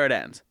think that's where it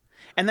ends.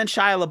 And then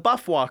Shia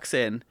LaBeouf walks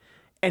in,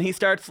 and he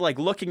starts like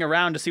looking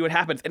around to see what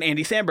happens. And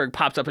Andy Samberg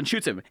pops up and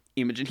shoots him.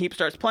 Imogen Heap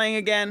starts playing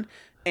again,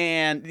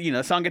 and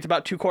the song gets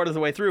about 2/4 of the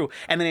way through,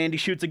 and then Andy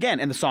shoots again,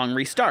 and the song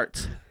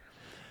restarts.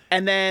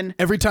 And then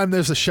Every time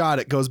there's a shot,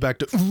 it goes back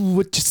to ooh,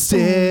 what you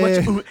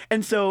say.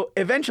 and so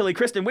eventually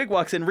Kristen Wiig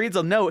walks in, reads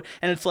a note,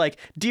 and it's like,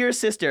 "Dear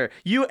sister,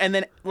 you," and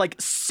then like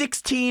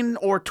 16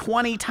 or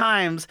 20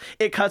 times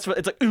it cuts.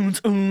 It's like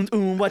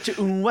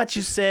what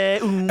you say.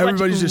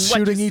 Everybody's just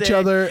shooting each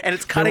other, and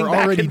it's cutting they were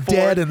back already and forth.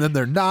 dead, and then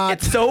they're not.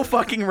 It's so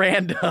fucking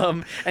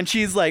random, and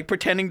she's like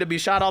pretending to be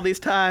shot all these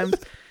times.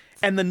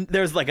 And then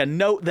there's like a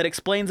note that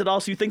explains it all,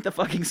 so you think the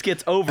fucking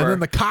skit's over. And then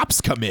the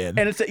cops come in.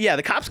 And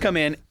the cops come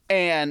in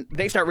and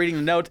they start reading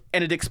the note,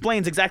 and it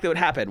explains exactly what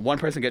happened. One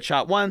person gets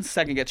shot once,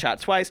 second gets shot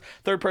twice,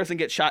 third person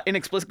gets shot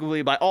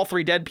inexplicably by all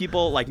 3 dead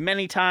people like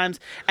many times.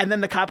 And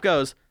then the cop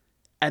goes,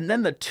 and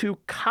then the 2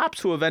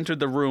 cops who have entered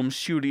the room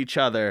shoot each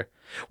other.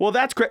 Well,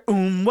 that's great.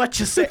 What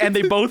you say? And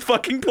they both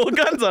fucking pull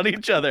guns on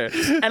each other.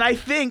 And I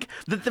think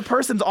that the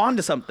person's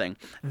onto something.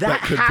 That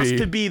has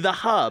to be the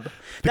hub.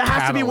 That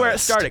has to be where it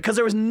started. Because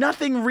there was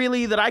nothing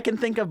really that I can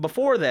think of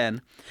before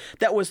then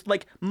that was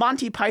like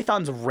Monty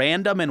Python's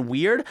random and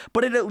weird,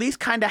 but it at least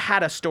kind of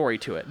had a story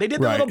to it. They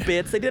did the little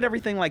bits. They did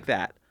everything like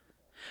that.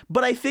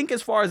 But I think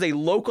as far as a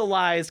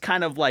localized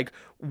kind of like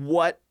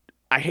what,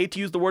 I hate to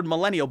use the word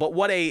millennial, but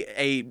what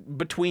a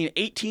between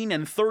 18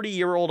 and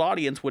 30-year-old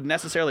audience would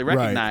necessarily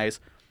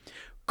recognize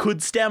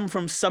could stem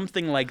from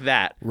something like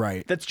that.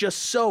 Right. That's just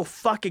so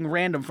fucking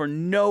random for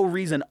no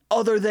reason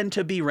other than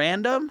to be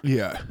random.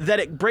 Yeah.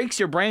 That it breaks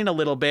your brain a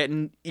little bit,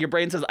 and your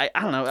brain says, I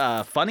don't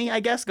know, funny, I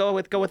guess? Go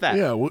with that.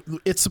 Yeah,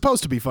 it's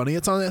supposed to be funny.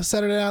 It's on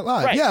Saturday Night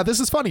Live. Right. Yeah, this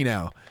is funny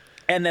now.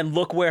 And then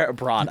look where it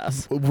brought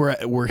us.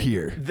 We're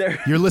here.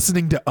 You're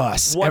listening to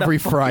us every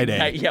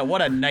Friday. Yeah,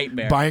 what a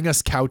nightmare. Buying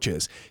us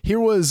couches.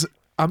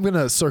 I'm going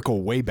to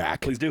circle way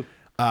back. Please do.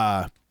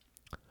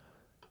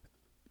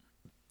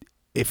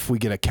 If we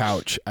get a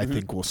couch, I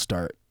think we'll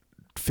start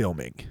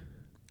filming.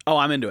 Oh,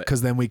 I'm into it.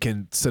 Because then we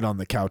can sit on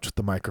the couch with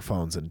the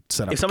microphones and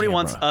set up If somebody a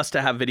wants camera. us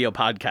to have video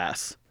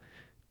podcasts,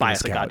 buy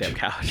us a goddamn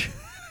couch.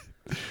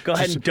 Go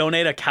ahead and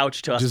donate a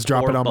couch to us. Just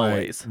drop it on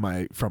boys.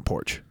 my front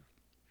porch.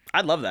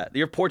 I'd love that.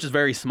 Your porch is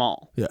very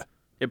small. Yeah.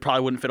 It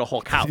probably wouldn't fit a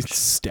whole couch.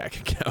 Stack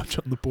a couch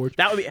on the porch.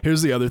 That would be.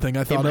 Here's the other thing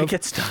I It thought might of.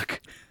 get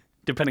stuck,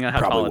 depending on how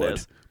Probably tall would. it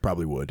is.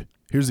 Probably would.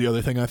 Here's the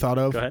other thing I thought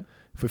of. Go ahead.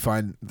 If we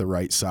find the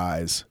right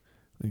size,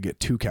 we get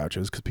 2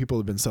 couches because people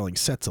have been selling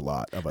sets a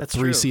lot of a That's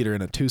 3-seater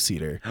and a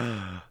 2-seater,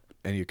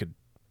 and you could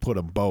put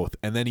them both,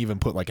 and then even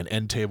put like an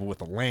end table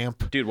with a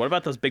lamp. Dude, what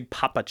about those big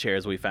papa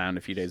chairs we found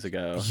a few days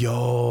ago?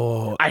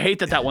 Yo, I hate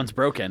that one's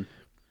broken,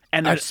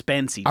 and they're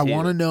spency too. I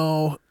want to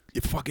know.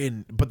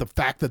 But the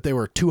fact that they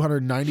were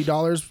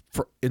 $290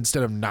 for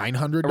instead of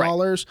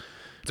 $900,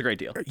 It's a great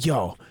deal.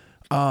 yo,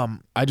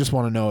 I just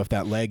want to know if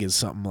that leg is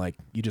something like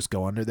you just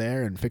go under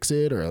there and fix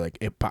it, or like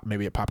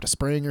maybe it popped a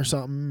spring or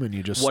something, and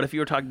you just What if you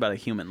were talking about a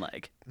human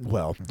leg?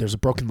 well, there's a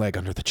broken leg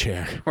under the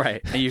chair,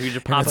 Right, and you could just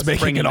and pop it's a making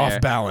spring it in off there.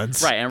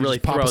 balance, Right, and You really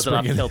just pop a throws it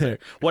off spring in kilter. there.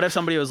 What if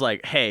somebody was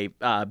like, "Hey,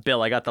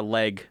 Bill, I got the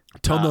leg.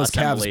 Tone those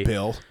calves, assembly.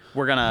 Bill.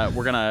 We're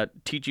gonna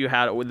teach you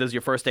how to. This is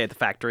your first day at the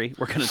factory.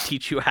 We're gonna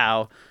teach you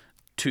how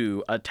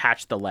to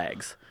attach the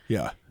legs."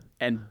 Yeah,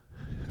 And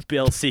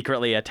Bill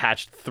secretly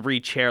attached 3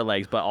 chair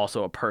legs, but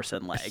also a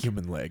person leg.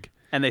 human leg.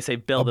 And they say,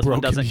 "Bill, A this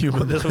one broken doesn't.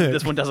 human This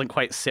leg. one doesn't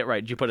quite sit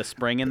right. Did you put a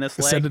spring in this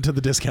leg?" Send it to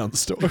the discount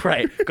store.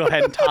 Right. Go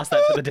ahead and toss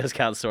that to the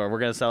discount store. We're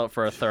gonna sell it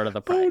for 1/3 of the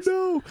Oh price.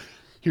 no!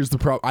 Here's the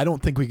problem. I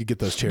don't think we could get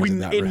those chairs in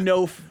that. In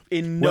no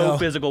Well,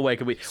 physical way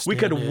could we. We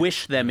could stand it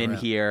wish them in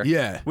here.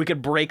 Yeah. We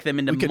could break them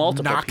into we could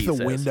multiple knock pieces.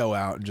 the window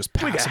out and just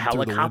pass We could them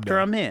through the helicopter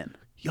window. them in.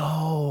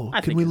 Yo, I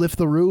can think we it- lift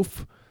the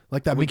roof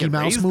like that We Mickey could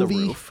Mouse raise movie?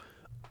 the roof.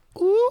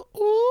 Ooh,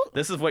 ooh.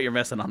 This is what you're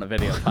missing on a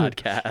video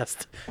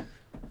podcast.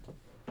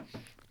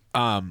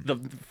 The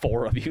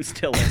 4 of you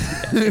still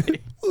listening.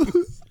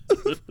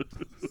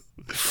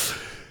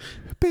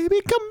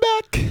 Baby, come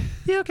back.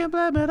 You can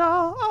blame it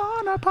all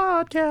on our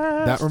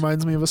podcast. That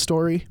reminds me of a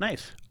story.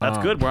 Nice. That's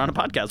good. We're on a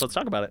podcast. Let's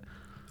talk about it.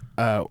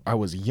 I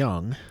was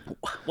young.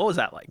 What was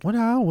that like? When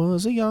I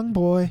was a young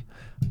boy,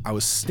 I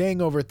was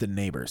staying over at the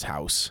neighbor's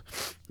house.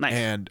 Nice.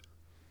 And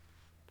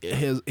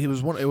it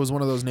was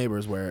one of those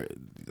neighbors where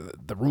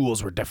the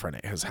rules were different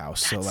at his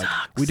house. So like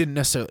sucks. we didn't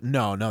necessarily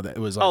that it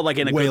was like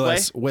in a way good way?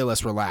 way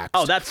less relaxed.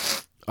 Oh,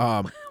 that's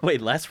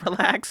wait, less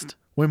relaxed.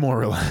 way more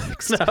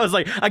relaxed. I was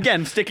like,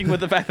 again, sticking with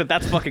the fact that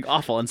that's fucking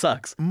awful and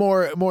sucks.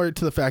 More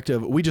to the fact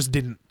of we just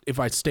didn't. If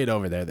I stayed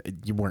over there,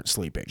 you weren't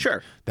sleeping.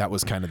 Sure. That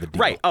was kind of the deal.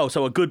 Right. Oh,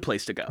 so a good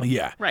place to go.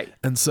 Yeah. Right.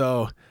 And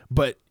so,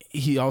 but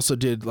he also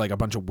did like a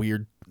bunch of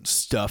weird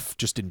stuff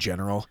just in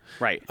general.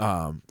 Right.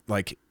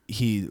 Like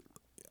he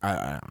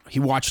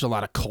watched a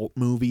lot of cult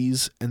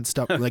movies and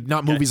stuff. Like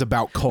not movies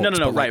about cults.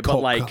 No, right, but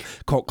like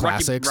cult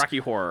classics. Rocky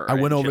Horror. I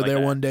went and over shit there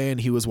like that. one day and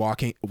he was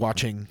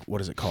watching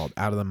what is it called?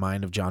 Out of the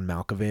Mind of John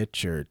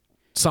Malkovich or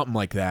something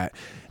like that.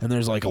 And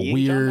there's like a Being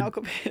weird. John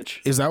Malkovich?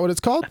 Is that what it's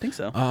called? I think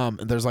so.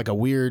 There's like a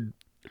weird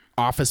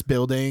office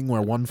building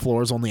where one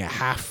floor is only a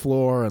half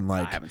floor and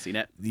like I haven't seen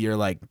it. you're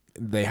like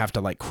they have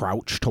to like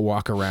crouch to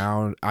walk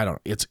around. I don't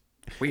know. It's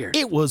Weird.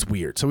 it was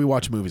weird. So we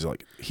watch movies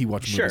he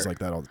watched movies like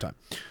that all the time.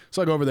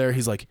 So I go over there,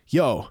 he's like,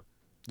 yo,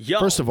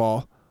 first of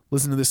all,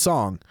 listen to this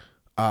song.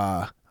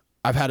 I've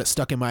had it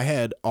stuck in my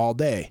head all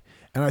day.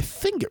 And I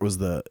think it was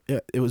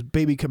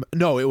Baby Come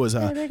No, it was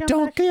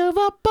Don't Give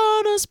Up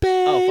on Us,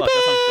 Baby. Oh fuck,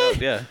 that sounds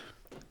dope. Yeah.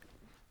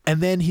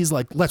 And then he's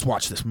like, let's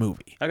watch this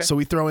movie. Okay. So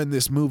we throw in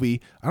this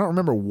movie. I don't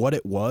remember what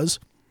it was.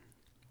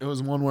 It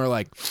was one where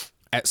like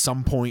at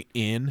some point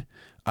in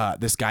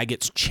this guy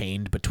gets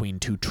chained between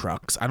two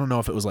trucks. I don't know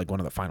if it was like one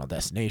of the Final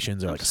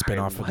Destinations or like a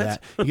spinoff of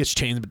that. He gets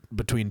chained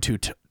between two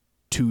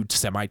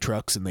semi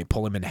trucks and they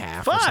pull him in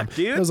half. or Fuck, something.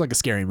 dude. It was like a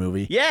scary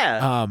movie.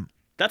 Yeah.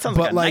 That sounds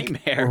But like a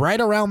like nightmare. right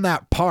around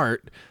that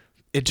part,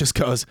 it just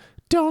goes,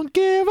 "Don't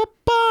give up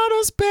on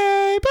us,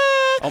 baby."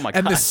 Oh my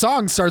And God. this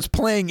song starts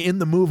playing in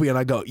the movie, and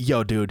I go,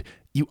 "Yo, dude,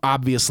 you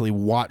obviously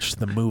watched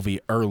the movie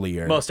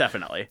earlier." Most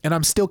definitely. And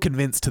I'm still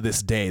convinced to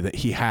this day that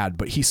he had,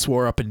 but he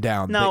swore up and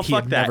down No, that he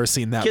fuck had that. never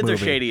seen that Kids movie.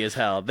 are shady as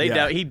hell.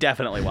 Yeah. He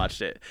definitely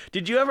watched it.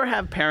 Did you ever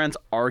have parents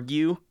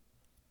argue?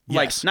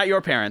 Like, Yes. not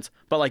your parents,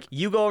 but like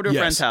you go over to a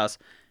Yes. friend's house.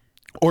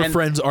 Or and-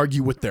 friends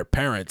argue with their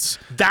parents.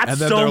 That's and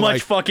then so they're much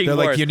like, fucking They're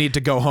worse. like, you need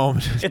to go home.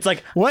 It's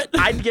like, What?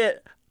 I'd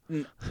get,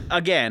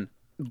 again,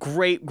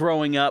 great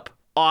growing up,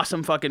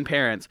 awesome fucking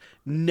parents.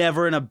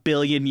 Never in a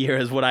billion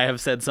years would I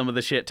have said some of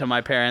the shit to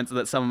my parents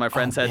that some of my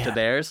friends said to man.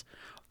 theirs.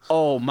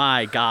 Oh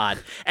my God.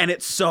 And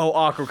it's so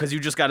awkward because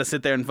you just got to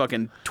sit there and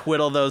fucking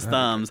twiddle those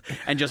thumbs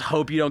and just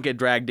hope you don't get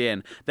dragged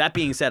in. That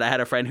being said, I had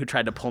a friend who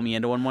tried to pull me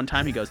into one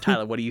time. He goes,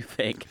 "Tyler, what do you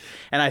think?"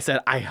 And I said,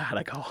 "I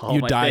gotta go home."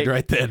 You died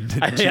right then,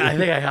 didn't I you?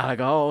 think I gotta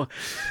go.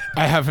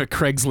 I have a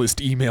Craigslist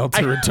email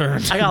to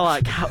return. I got a lot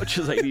of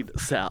couches I need to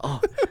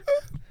sell.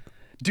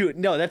 Dude,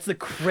 no, that's the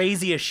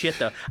craziest shit,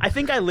 though. I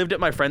think I lived at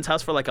my friend's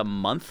house for like a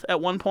month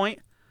at one point.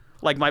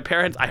 Like, my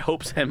parents, I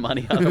hope, send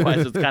money,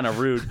 otherwise it's kind of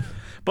rude.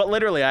 But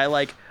literally, I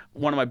like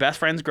one of my best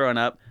friends growing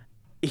up.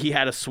 He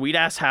had a sweet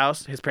ass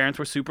house. His parents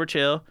were super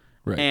chill,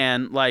 Right.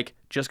 and like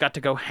just got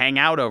to go hang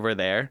out over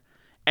there.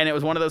 And it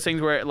was one of those things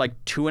where like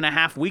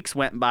 2.5 weeks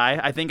went by.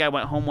 I think I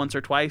went home once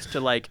or twice to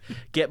like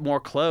get more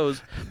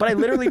clothes. But I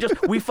literally just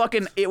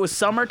it was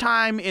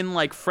summertime in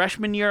like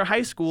freshman year of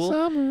high school,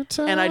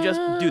 and I just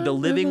the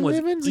living was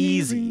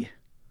easy.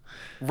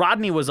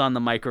 Rodney was on the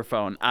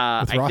microphone. With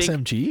I Ross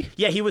think, MG?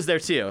 Yeah, he was there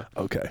too.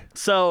 Okay.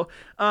 So,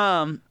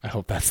 I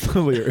hope that's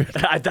the lyric.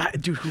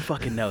 dude, who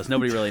fucking knows?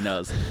 Nobody really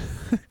knows.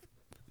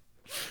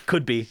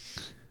 Could be.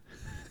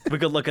 We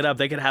could look it up.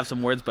 They could have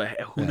some words, but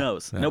who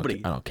knows?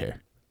 Nobody. I don't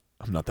care.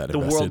 I'm not that The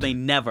invested. world may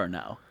never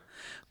know.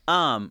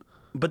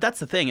 But that's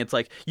the thing. It's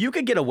like you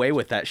could get away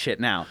with that shit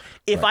now.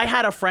 If I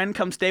had a friend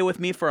come stay with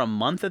me for a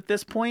month at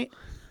this point,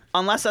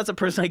 unless that's a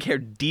person I care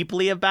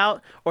deeply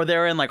about or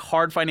they're in like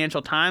hard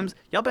financial times,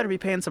 y'all better be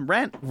paying some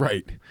rent.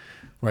 Right.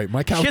 Right.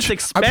 My couch. Shit's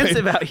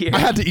expensive out here. I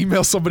had to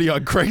email somebody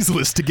on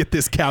Craigslist to get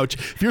this couch.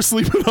 If you're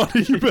sleeping on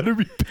it, you better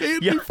be paying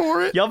me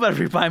for it. Y'all better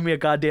be buying me a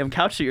goddamn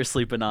couch that you're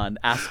sleeping on,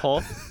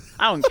 asshole.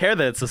 I don't care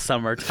that it's the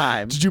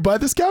summertime. Did you buy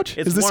this couch?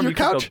 It's Is this warm. your You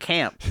can couch? go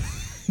camp.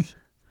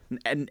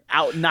 And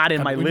out, not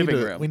in my We living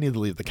need to- room. We need to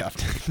leave the couch.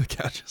 The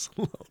couches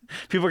alone.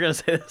 People are gonna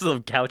say this is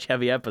a couch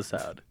heavy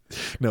episode.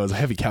 No, it's a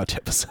heavy couch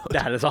episode.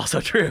 That is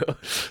also true.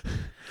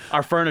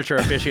 Our furniture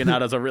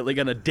aficionados are really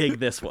gonna dig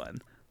this one.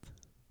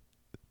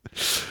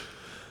 So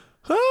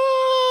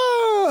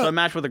I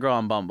matched with a girl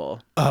on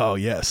Bumble. Oh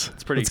yes,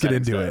 it's pretty Let's get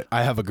exciting into stuff. it.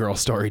 I have a girl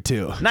story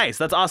too. Nice,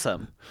 that's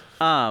awesome.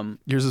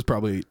 Yours is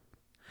probably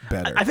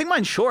better. I think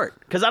mine's short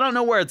because I don't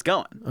know where it's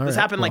going. This right,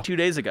 happened like well. 2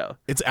 days ago.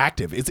 It's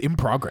active. It's in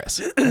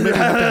progress. Maybe we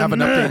have to have an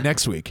update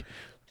next week.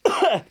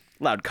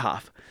 Loud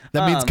cough.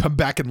 That means come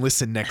back and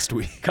listen next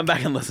week. Come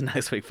back and listen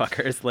next week,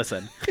 fuckers.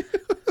 Listen.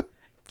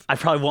 I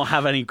probably won't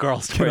have any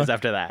girl stories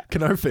after that.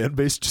 Can our fan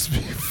base just be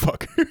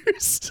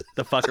fuckers?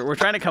 The fucker. We're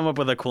trying to come up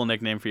with a cool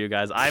nickname for you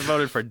guys. I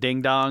voted for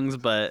Ding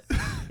Dongs, but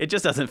it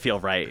just doesn't feel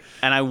right.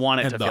 And I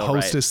want it And to the feel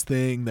hostess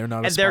thing, they're not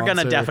right. a And they're going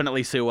to sponsor.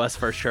 definitely sue us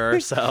for sure.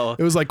 So.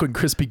 It was like when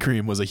Krispy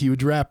Kreme was a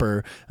huge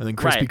rapper, and then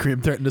Krispy Right.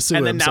 Kreme threatened to sue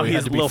And him, then so now he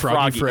he's had to be Lil Froggy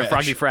Froggy, Fresh.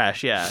 Froggy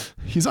Fresh, yeah.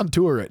 He's on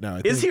tour right now.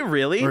 I Is think. he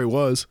really? Or he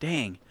was.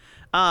 Dang.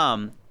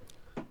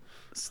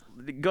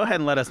 Go ahead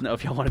and let us know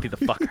if y'all want to be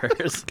the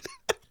fuckers.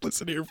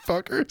 Listen here,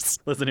 fuckers.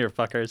 Listen here,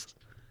 fuckers.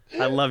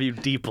 I love you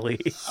deeply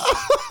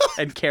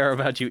and care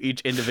about you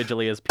each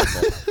individually as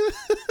people.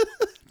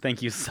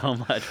 Thank you so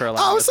much for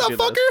allowing us to do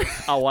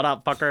this. Oh, what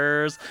up,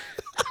 fuckers?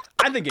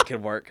 I think it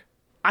could work.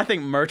 I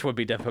think merch would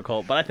be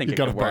difficult, but I think it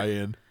could work. You gotta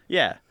buy in.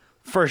 Yeah,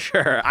 for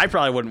sure. I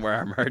probably wouldn't wear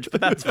our merch,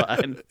 but that's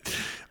fine.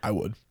 I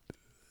would.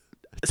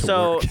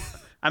 So work.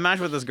 I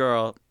matched with this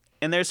girl,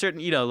 and there's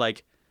certain,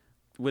 like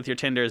with your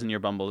Tinders and your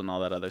Bumbles and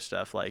all that other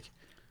stuff, like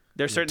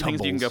there's certain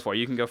things you can go for.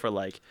 You can go for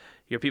like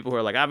your people who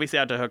are like obviously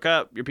out to hook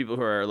up, your people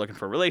who are looking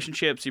for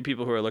relationships, your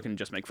people who are looking to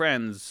just make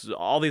friends,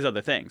 all these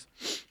other things.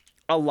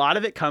 A lot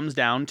of it comes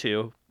down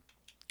to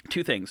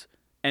two things.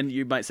 And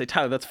you might say,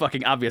 Tyler, that's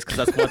fucking obvious because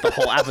that's what the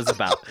whole app is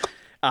about.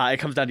 It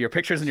comes down to your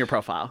pictures and your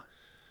profile.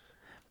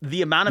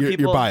 The amount of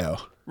people... Your bio.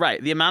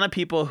 Right. The amount of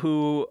people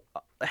who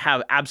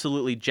have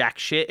absolutely jack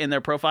shit in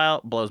their profile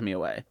blows me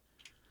away.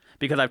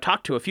 Because I've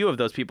talked to a few of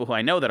those people who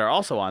I know that are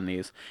also on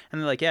these. And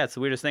they're like, yeah, it's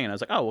the weirdest thing. And I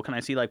was like, oh, well, can I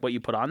see like what you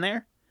put on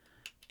there?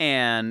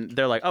 And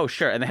they're like, oh,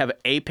 sure. And they have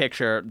a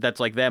picture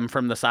that's like them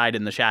from the side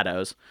in the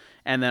shadows.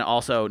 And then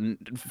also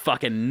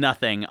fucking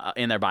nothing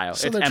in their bio.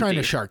 So it's they're empty. trying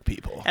to shark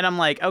people. And I'm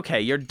like, okay,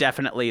 you're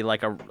definitely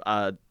like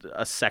a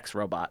sex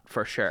robot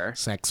for sure.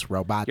 Sex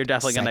robot. You're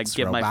definitely gonna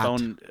give robot. my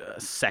phone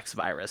sex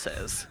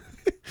viruses.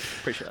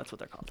 Pretty sure that's what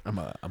they're called. I'm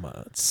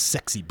a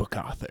sexy book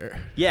author.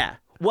 Yeah.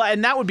 Well,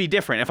 and that would be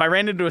different if I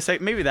ran into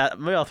maybe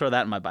I'll throw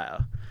that in my bio.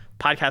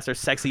 Podcaster,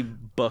 sexy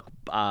book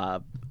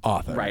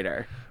Author.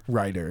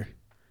 Writer.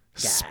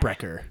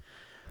 Sprecher.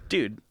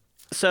 Dude.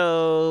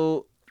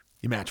 So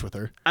You match with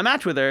her. I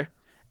matched with her,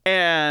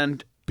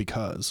 and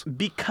because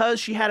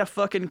she had a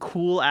fucking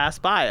cool ass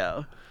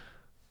bio.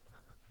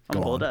 I'm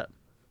gonna pull it up.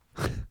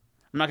 I'm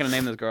not gonna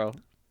name this girl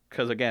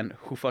because again,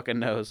 who fucking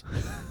knows?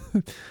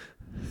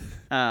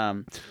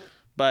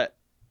 But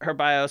her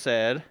bio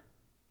said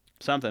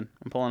something.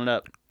 I'm pulling it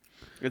up.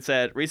 It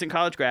said recent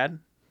college grad,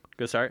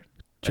 good start,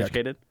 Check.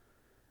 educated,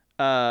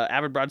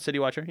 avid Broad City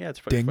watcher. Yeah, it's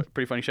a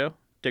pretty funny show.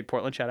 Dig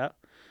Portland, shout out,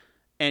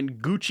 and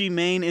Gucci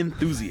Mane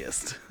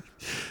enthusiast.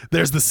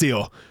 There's the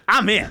seal.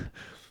 I'm in.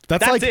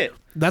 That's like it.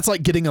 That's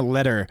like getting a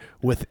letter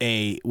with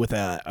a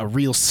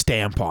real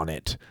stamp on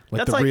it, like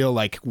That's the like- real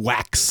like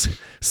wax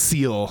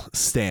seal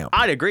stamp.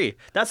 I'd agree.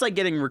 That's like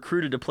getting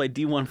recruited to play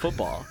D1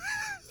 football.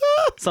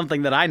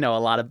 Something that I know a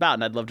lot about,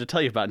 and I'd love to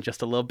tell you about in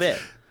just a little bit.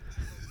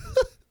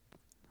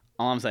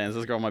 All I'm saying is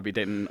this girl might be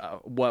dating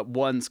what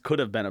once could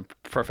have been a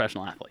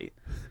professional athlete.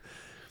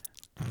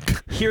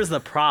 Here's the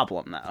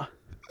problem, though.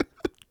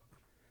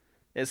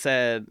 It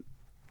said,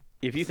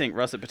 if you think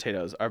russet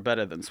potatoes are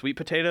better than sweet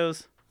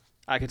potatoes,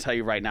 I can tell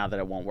you right now that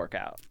it won't work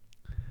out.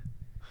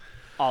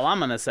 All I'm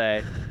going to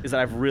say is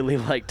that I've really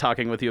liked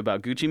talking with you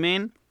about Gucci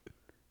Mane,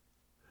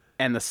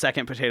 and the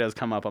second potatoes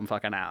come up, I'm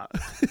fucking out.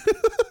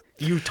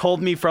 You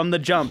told me from the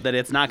jump that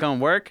it's not going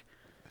to work,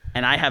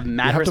 and I have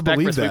mad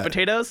respect for sweet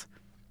potatoes.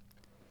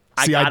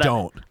 See, I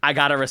don't. I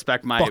got to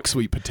respect my... Fuck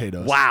sweet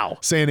potatoes. Wow.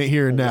 Saying it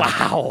here and now.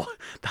 Wow.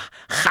 The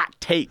hot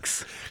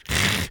takes.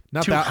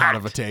 Not Too that hot hot.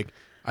 of a take.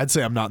 I'd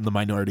say I'm not in the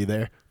minority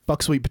there.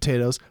 Fuck sweet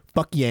potatoes.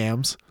 Fuck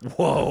yams.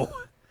 Whoa.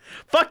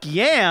 Fuck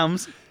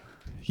yams.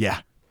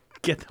 Yeah.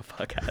 Get the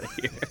fuck out of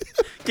here.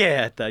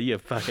 You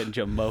fucking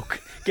jamoke.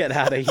 Get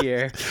out of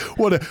here.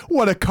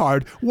 What a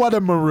card. What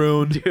a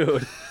maroon.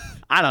 Dude,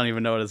 I don't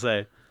even know what to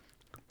say.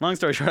 Long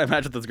story short, I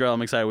matched with this girl.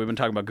 I'm excited. We've been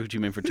talking about Gucci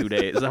Mane for 2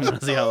 days. I'm going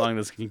to see how long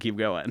this can keep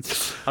going.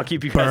 I'll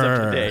keep you guys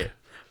up to date.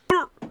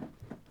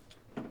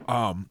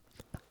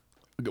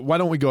 Why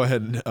don't we go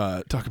ahead and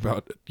talk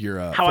about your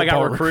How I got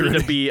football recruited to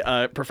recruiting? be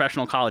a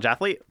professional college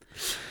athlete?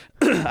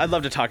 I'd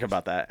love to talk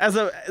about that.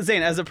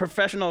 Zane, as a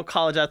professional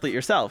college athlete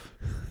yourself,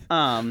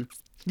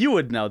 you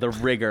would know the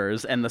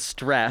rigors and the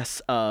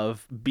stress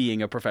of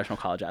being a professional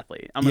college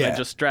athlete. I'm going to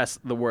just stress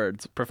the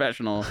words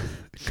professional,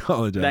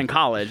 college. then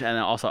college, and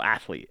then also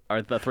athlete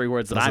are the three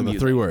words that Those I'm are the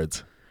using. 3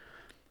 words.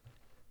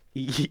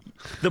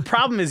 The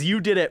problem is you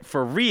did it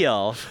for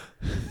real,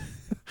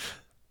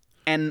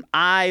 and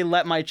I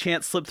let my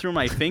chance slip through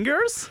my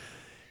fingers.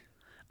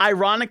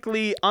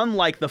 Ironically,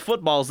 unlike the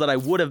footballs that I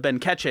would have been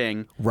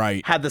catching,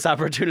 Right. had this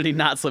opportunity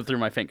not slip through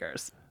my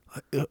fingers.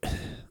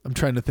 I'm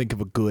trying to think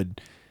of a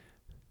good...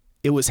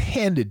 It was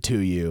handed to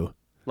you.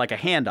 Like a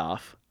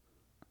handoff.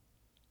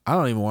 I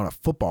don't even want a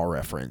football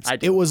reference. I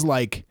do. It was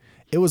like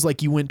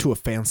you went to a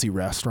fancy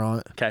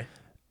restaurant Okay.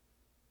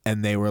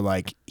 and they were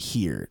like,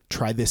 "Here,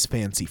 try this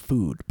fancy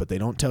food," but they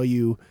don't tell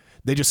you.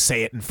 They just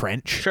say it in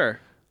French.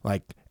 Sure.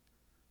 Like,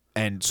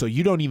 and so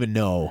you don't even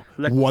know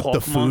Le what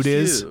the croque food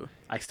is. monsieur.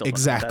 I still don't know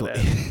Exactly. what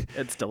that is.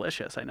 It's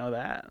delicious. I know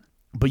that.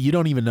 But you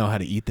don't even know how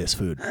to eat this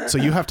food. So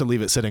you have to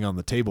leave it sitting on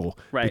the table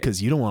Right.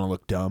 because you don't want to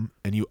look dumb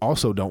and you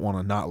also don't want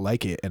to not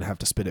like it and have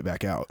to spit it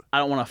back out. I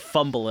don't want to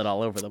fumble it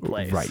all over the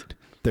place. Right.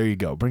 There you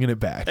go. Bringing it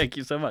back. Thank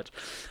you so much.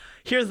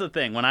 Here's the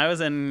thing. When I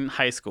was in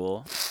high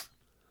school,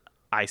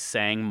 I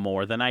sang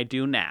more than I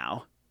do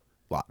now.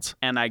 Lots.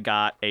 And I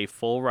got a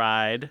full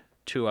ride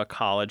to a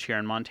college here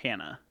in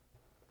Montana.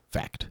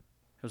 Fact.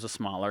 It was a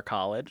smaller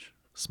college,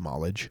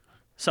 Smallage.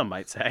 some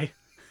might say.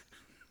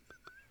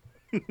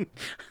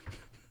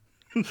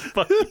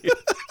 Fuck you.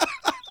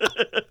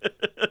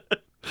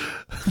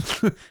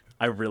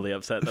 I'm really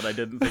upset that I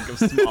didn't think of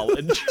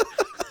Smallage.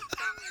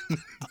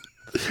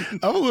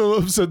 I'm a little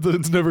upset that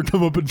it's never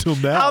come up until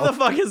now. How the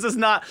fuck is this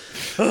not?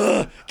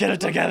 Get it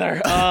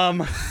together.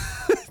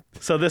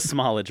 So this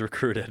Smallage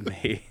recruited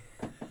me.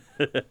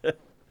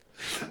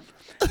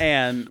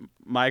 And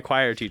my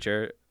choir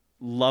teacher,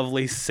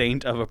 lovely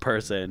saint of a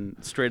person,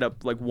 straight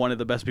up like one of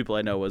the best people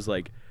I know, was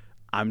like,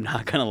 I'm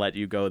not going to let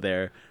you go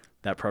there.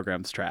 That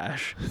program's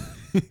trash.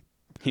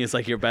 He's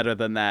like, you're better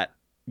than that.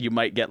 You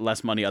might get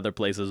less money other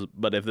places,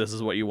 but if this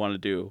is what you want to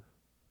do,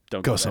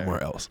 don't go there.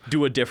 somewhere else.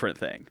 Do a different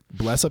thing.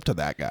 Bless up to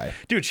that guy.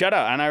 Dude, shout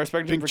out. And I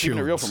respect him for keeping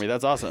it real tunes. for me.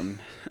 That's awesome.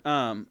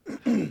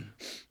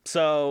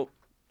 So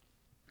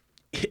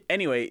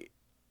anyway,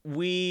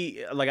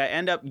 I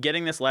end up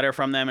getting this letter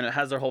from them, and it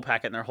has their whole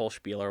packet and their whole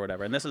spiel or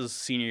whatever. And this is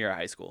senior year of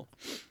high school.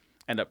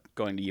 End up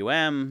going to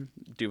UM,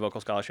 do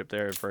vocal scholarship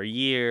there for a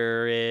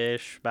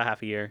year-ish, about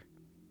half a year.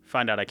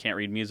 Find out I can't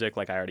read music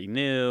like I already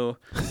knew.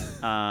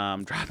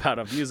 Drop out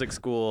of music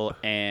school,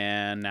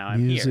 and now I'm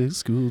here. Music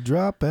school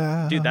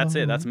dropout. Dude, that's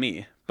it. That's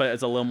me. But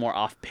it's a little more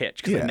off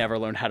pitch because I never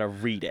learned how to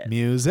read it.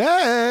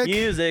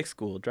 Music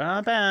school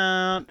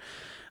dropout.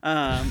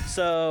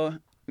 So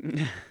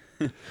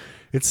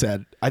It's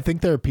sad. I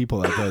think there are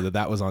people out there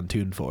that was on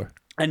tune for.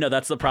 I know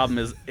that's the problem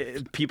is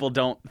people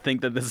don't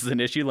think that this is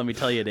an issue. Let me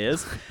tell you it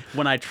is.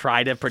 When I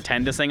try to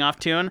pretend to sing off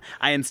tune,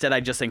 I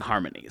just sing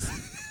harmonies.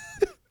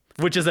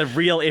 Which is a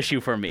real issue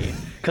for me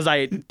because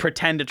I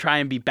pretend to try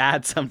and be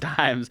bad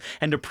sometimes,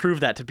 and to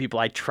prove that to people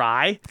I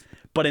try,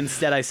 but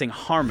instead I sing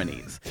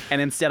harmonies, and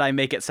instead I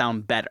make it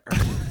sound better,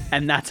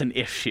 and that's an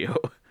issue.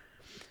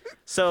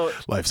 So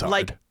Life's hard.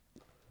 Like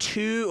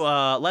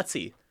let's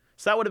see.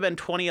 So that would have been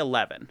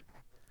 2011.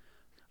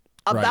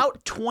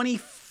 About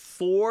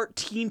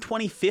 2014,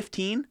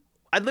 2015,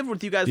 I lived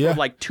with you guys for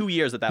like 2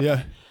 years at that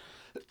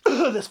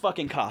point. This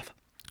fucking cough.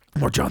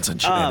 More Johnson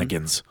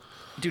shenanigans.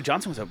 Dude,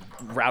 Johnson was a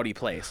rowdy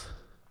place.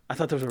 I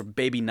thought those were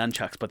baby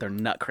nunchucks, but they're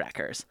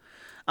nutcrackers.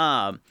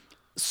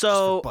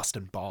 So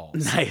busting balls.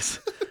 Nice.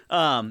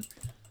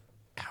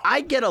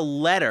 I get a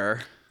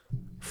letter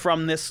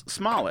from this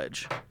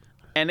Smallage,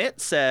 and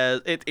it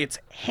says it's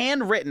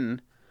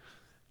handwritten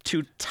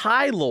to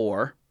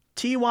Tylor,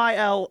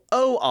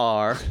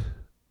 Tylor.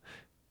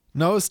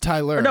 No, it's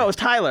Tyler. No, it's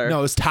Tyler.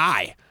 No, it's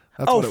Ty.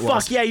 That's what it fuck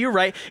was. yeah, you're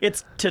right.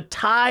 It's to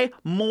Ty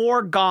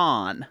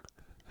Morgan,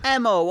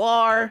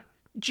 Morgon.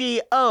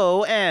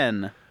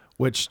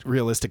 Which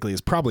realistically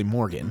is probably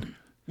Morgan,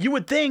 you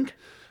would think,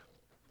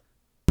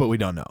 but we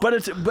don't know.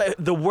 but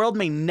the world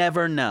may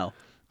never know.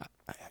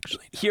 I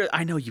actually know. Here,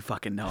 I know you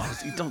fucking know.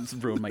 You don't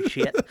ruin my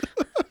shit.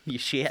 You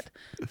shit.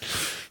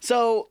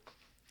 So,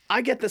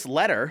 I get this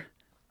letter.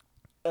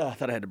 I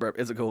thought I had to burp.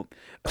 Is it cool?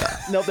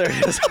 Nope, there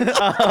it is.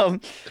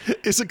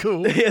 Is it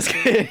cool? Is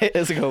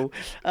it cool?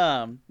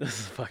 This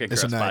is a fucking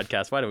gross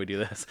podcast. Why do we do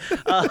this?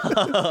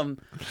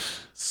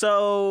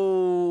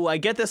 So I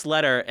get this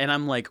letter, and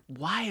I'm like,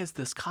 why is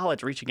this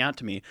college reaching out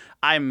to me?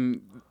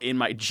 I'm in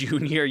my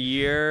junior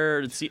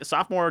year,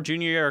 sophomore,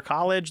 junior year of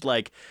college.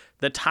 Like,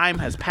 the time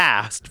has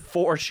passed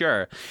for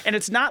sure. And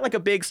it's not like a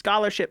big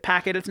scholarship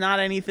packet. It's not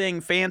anything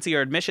fancy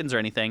or admissions or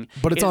anything.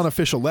 But it's on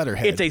official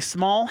letterhead. It's a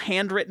small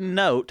handwritten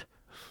note,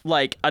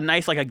 like a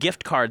nice, like a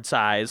gift card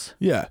size.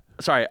 Yeah.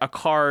 Sorry, a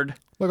card.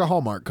 Like a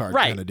Hallmark card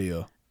Right. kind of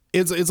deal.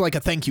 It's like a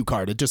thank you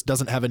card. It just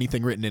doesn't have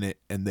anything written in it,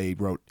 and they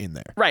wrote in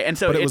there. Right, and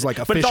so but it was like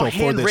but it's all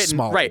official for this handwritten.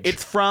 Smallage. Right,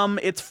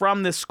 it's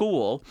from this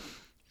school,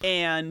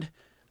 and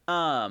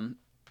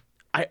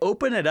I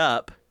open it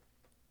up,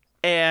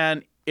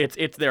 and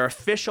it's their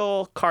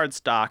official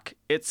cardstock.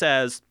 It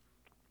says,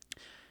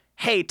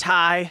 "Hey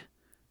Ty,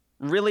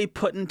 really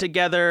putting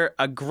together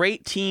a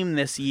great team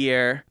this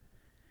year.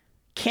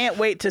 Can't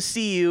wait to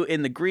see you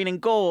in the green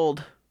and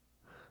gold.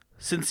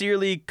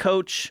 Sincerely,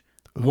 Coach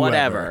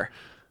whatever."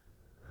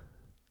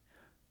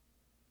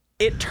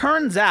 It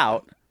turns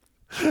out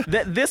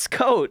that this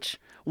coach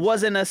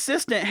was an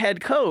assistant head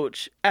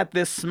coach at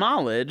this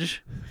Smallage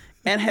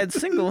and had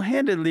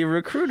single-handedly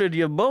recruited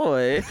your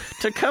boy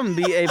to come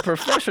be a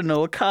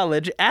professional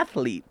college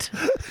athlete.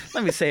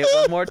 Let me say it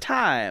one more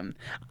time.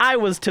 I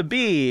was to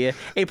be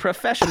a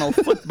professional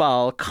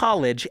football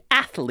college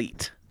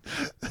athlete.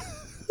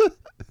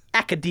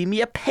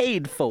 Academia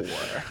paid for.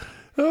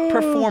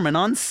 Performing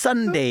on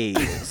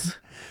Sundays.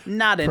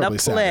 Not in Probably a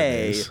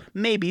play. Saturdays.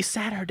 Maybe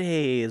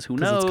Saturdays. Who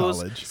 'Cause it's knows?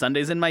 college.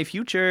 Sundays in my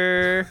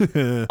future.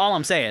 All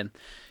I'm saying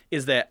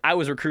is that I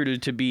was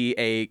recruited to be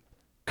a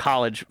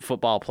college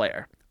football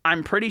player.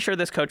 I'm pretty sure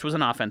this coach was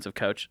an offensive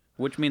coach,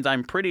 which means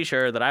I'm pretty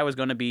sure that I was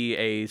going to be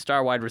a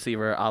star wide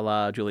receiver a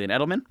la Julian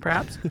Edelman,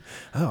 perhaps.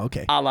 Oh,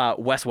 okay. A la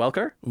Wes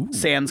Welker,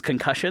 sans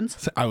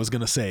concussions. I was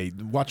going to say,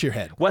 watch your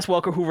head. Wes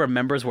Welker who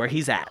remembers where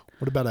he's at.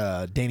 What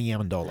about Danny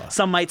Amendola?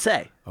 Some might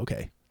say.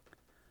 Okay.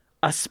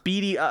 A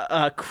speedy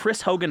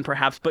Chris Hogan,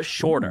 perhaps, but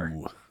shorter.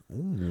 A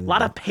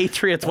lot of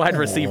Patriots wide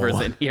receivers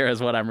in here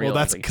is what I'm Well,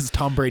 that's realizing. because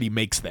Tom Brady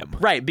makes them.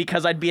 Right,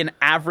 because I'd be an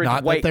average Not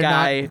that white they're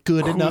guy not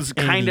good who's enough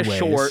kind of anyways.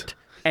 short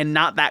and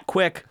not that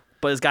quick,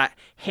 but has got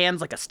hands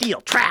like a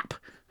steel trap.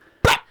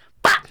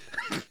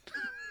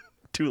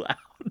 Too loud.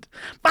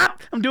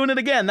 Bop! I'm doing it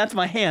again. That's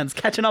my hands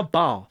catching a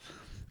ball.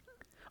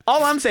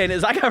 All I'm saying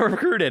is I got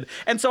recruited.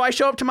 And so I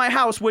show up to my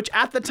house, which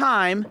at the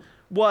time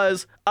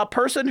was a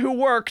person who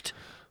worked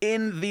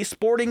in the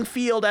sporting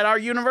field at our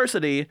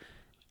university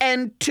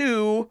and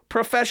 2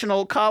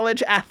 professional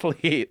college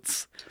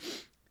athletes.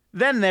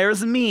 Then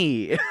there's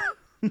me.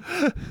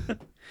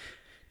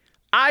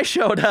 I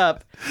showed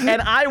up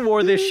and I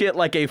wore this shit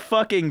like a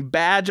fucking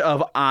badge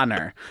of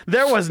honor.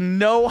 There was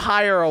no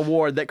higher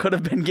award that could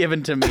have been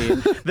given to me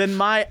than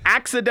my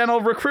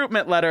accidental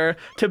recruitment letter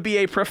to be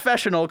a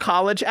professional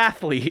college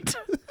athlete.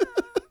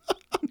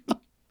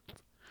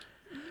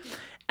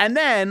 And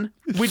then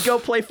we'd go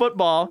play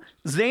football.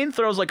 Zane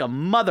throws like a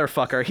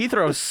motherfucker. He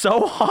throws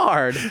so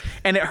hard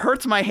and it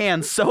hurts my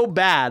hands so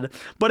bad.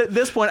 But at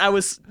this point, I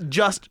was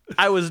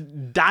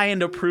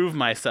dying to prove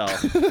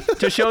myself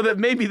to show that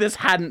maybe this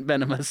hadn't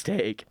been a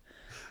mistake.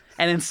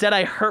 And instead,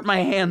 I hurt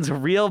my hands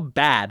real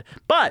bad.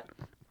 But,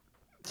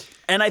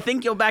 and I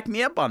think you'll back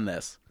me up on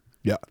this.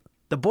 Yeah.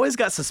 The boy's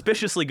got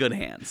suspiciously good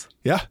hands.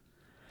 Yeah.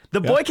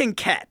 The boy can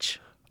catch.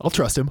 I'll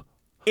trust him.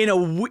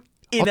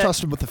 I'll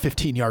trust him with a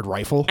 15-yard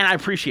rifle. And I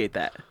appreciate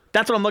that.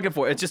 That's what I'm looking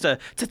for. It's just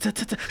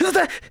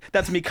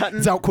that's me cutting.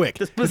 It's out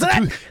quick. It's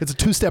a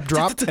 2-step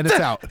drop, and it's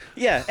out.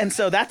 Yeah, and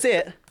so that's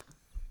it.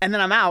 And then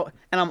I'm out,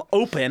 and I'm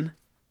open,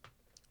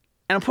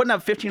 and I'm putting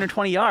up 15 or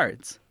 20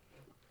 yards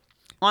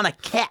on a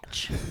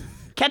catch.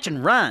 Catch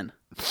and run.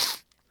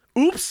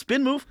 Oops,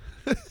 spin move.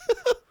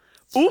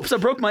 Oops, I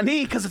broke my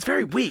knee because it's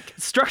very weak.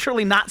 It's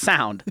structurally not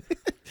sound.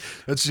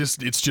 It's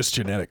just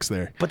genetics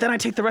there. But then I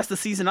take the rest of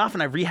the season off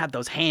and I rehab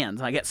those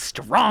hands and I get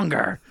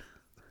stronger.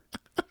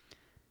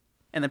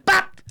 And then,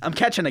 bop, I'm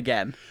catching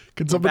again.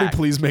 Can somebody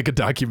please make a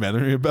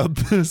documentary about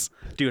this?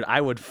 Dude,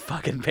 I would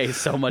fucking pay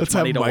so much Let's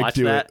money have to Mike watch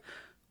do that. It.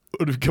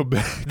 Would have come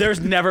back.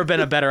 There's never been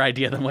a better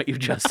idea than what you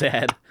just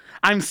said.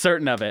 I'm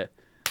certain of it.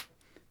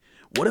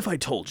 What if I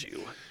told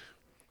you?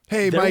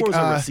 Hey, there Mike, was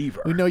a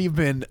receiver. we know you've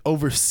been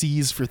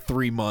overseas for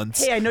 3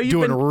 months. Hey, I know you've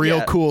doing been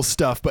real cool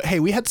stuff, but hey,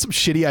 we had some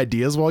shitty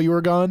ideas while you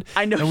were gone.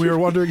 I know, and we were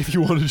wondering if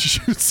you wanted to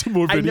shoot some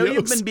more videos. I know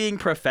you've been being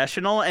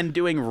professional and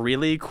doing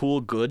really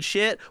cool, good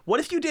shit. What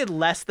if you did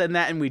less than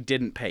that and we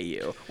didn't pay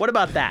you? What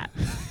about that?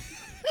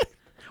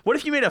 What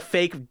if you made a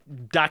fake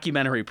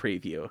documentary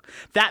preview?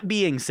 That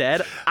being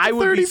said, I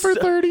would 30 be for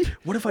 30.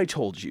 What if I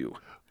told you?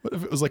 What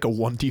if it was like a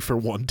 1T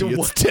for 1T?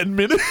 It's 10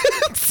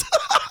 minutes.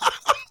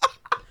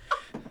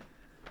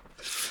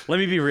 Let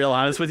me be real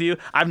honest with you.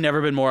 I've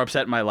never been more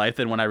upset in my life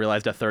than when I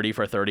realized a 30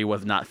 for 30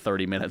 was not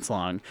 30 minutes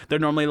long. They're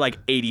normally like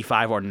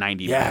 85 or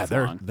 90 minutes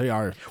long. They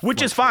are.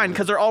 Which is fine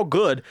because they're all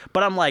good.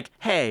 But I'm like,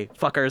 hey,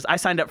 fuckers, I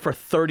signed up for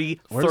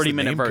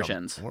 30-minute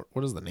versions. Where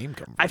does the name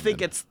come from? I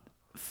think it's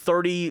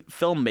 30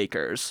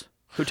 filmmakers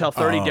who tell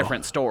 30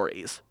 different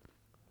stories.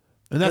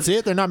 And that's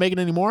it? They're not making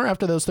any more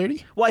after those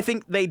 30? Well, I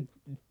think they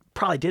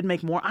probably did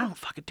make more. I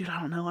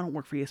don't know. I don't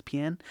work for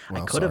ESPN.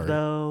 Well, I could have,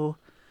 though.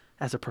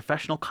 As a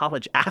professional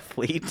college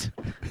athlete.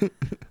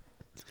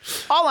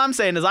 All I'm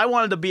saying is I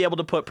wanted to be able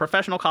to put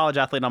professional college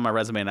athlete on my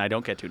resume, and I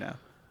don't get to now.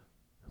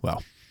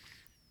 Well,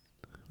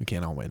 we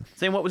can't all win.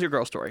 Zane, what was your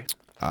girl story?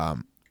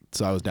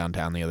 So I was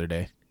downtown the other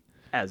day.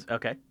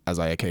 Okay. As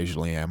I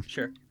occasionally am.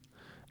 Sure.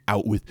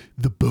 Out with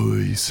the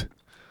boys.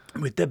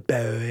 With the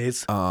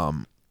boys.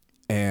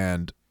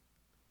 And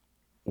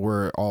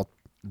we're all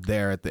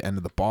there at the end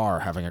of the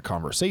bar having a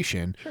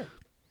conversation. Sure.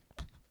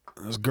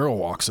 This girl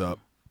walks up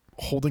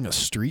holding a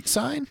street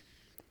sign,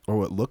 or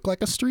what looked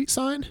like a street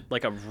sign.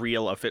 Like a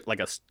government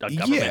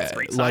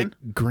street sign? Like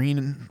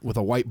green with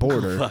a white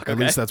border. Fuck, okay. At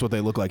least that's what they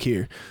look like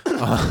here.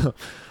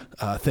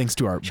 Thanks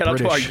to our Shout out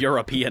to our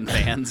European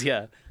fans,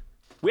 yeah.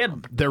 We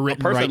had They're a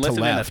written person right to listed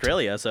in left.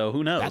 Australia, so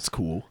who knows? That's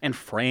cool. And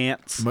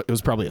France. It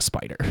was probably a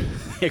spider.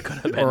 It could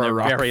have been. Or a They're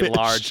very rockfish.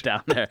 large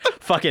down there.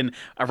 Fucking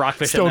a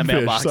rockfish in the Stonefish,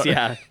 mailbox, sorry.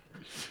 yeah.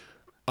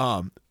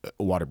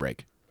 Water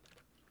break.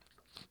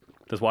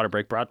 This water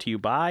break brought to you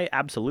by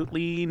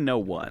absolutely no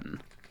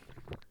one.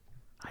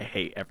 I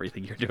hate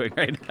everything you're doing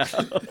right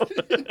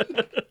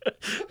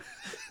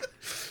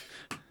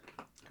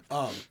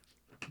now.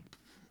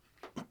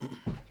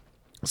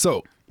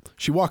 So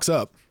she walks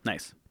up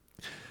Nice.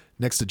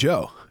 next to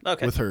Joe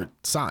Okay. with her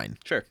sign.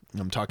 Sure.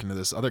 I'm talking to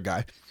this other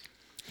guy,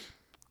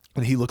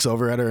 and he looks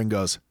over at her and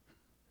goes,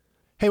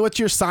 "Hey, what's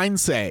your sign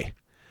say?"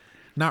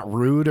 Not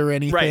rude or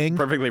anything. Right.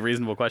 Perfectly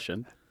reasonable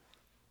question.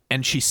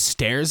 And she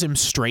stares him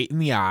straight in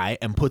the eye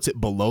and puts it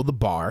below the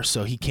bar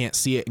so he can't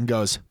see it and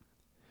goes,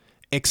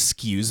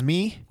 "Excuse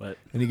me?" What?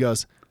 And he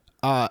goes,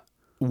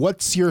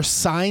 "What's your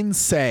sign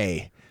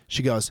say?"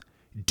 She goes,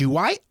 "Do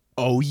I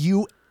owe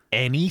you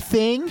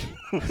anything?"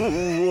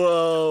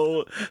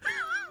 Whoa.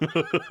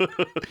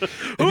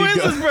 Who is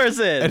this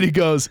person? And he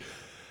goes,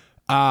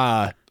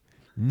 "No.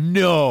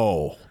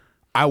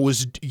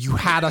 You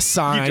had a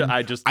sign.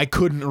 I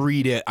couldn't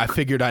read it. I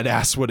figured I'd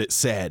ask what it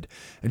said."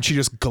 And she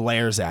just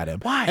glares at him.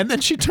 Why? And then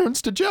she turns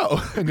to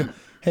Joe and goes,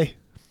 "Hey,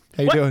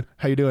 how you doing?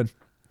 How you doing?"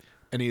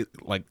 And he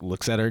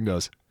looks at her and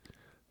goes,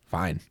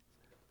 "Fine."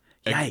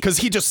 Because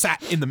he just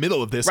sat in the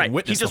middle of this Right. and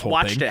witnessed He just the whole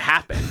watched thing. it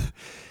happen.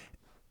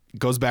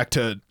 Goes back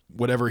to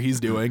whatever he's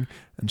doing,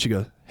 and she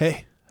goes,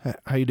 "Hey,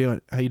 how you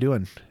doing? How you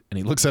doing?" And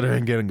he looks at her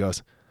again and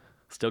goes,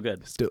 Still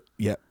good.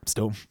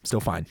 Still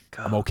fine.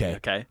 I'm okay.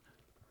 Okay.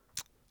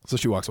 So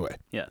she walks away.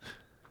 Yeah.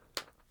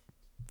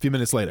 A few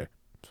minutes later,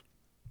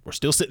 we're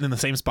still sitting in the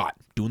same spot,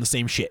 doing the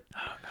same shit. Oh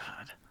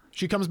God.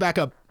 She comes back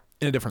up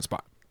in a different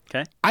spot.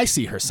 Okay. I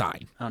see her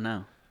sign. Oh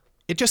no.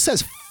 It just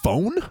says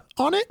phone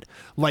on it,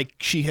 like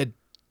she had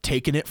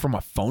taken it from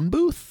a phone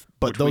booth,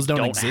 but Which those we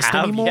don't exist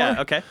have. anymore.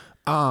 Yeah. Okay.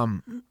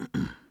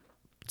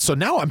 So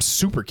now I'm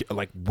super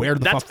like, where the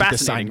That's fuck did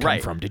this sign fascinating, come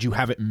right. from? Did you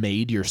have it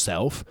made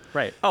yourself?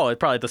 Right. Oh, it's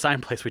probably the sign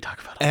place we talk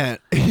about. And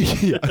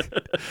yeah,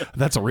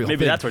 that's a real Maybe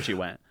thing. that's where she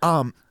went.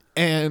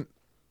 And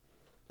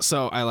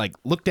so I like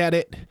looked at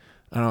it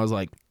and I was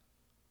like,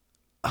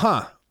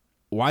 huh,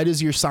 why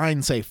does your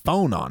sign say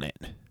phone on it?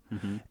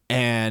 Mm-hmm.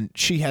 And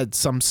she had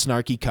some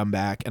snarky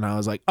comeback and I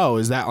was like, oh,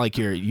 is that like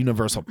your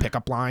universal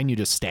pickup line? You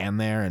just stand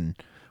there and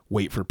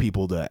wait for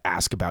people to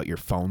ask about your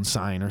phone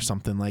sign or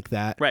something like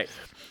that. Right.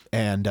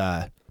 And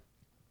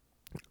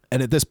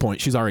at this point,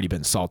 she's already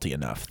been salty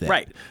enough that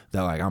Right.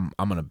 that like I'm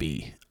gonna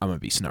be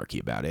snarky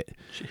about it.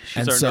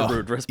 She's earned a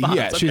rude response.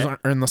 Yeah, she's Okay.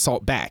 earned the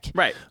salt back.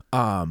 Right.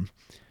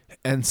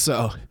 And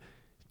so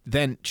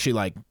then she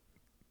like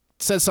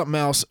says something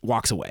else,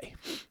 walks away.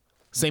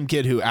 Same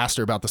kid who asked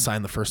her about the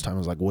sign the first time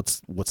was like,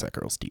 "What's that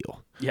girl's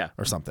deal?" Yeah.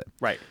 or something.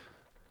 Right.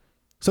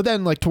 So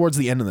then, like towards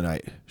the end of the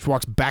night, she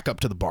walks back up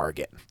to the bar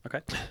again Okay.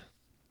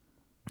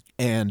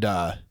 and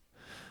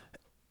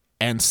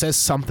says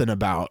something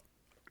about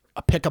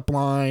a pickup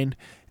line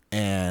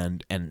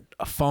and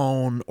a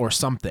phone or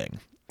something.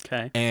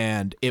 Okay.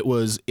 And it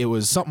was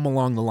something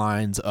along the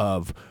lines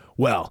of,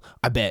 well,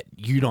 I bet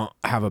you don't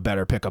have a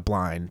better pickup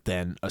line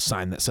than a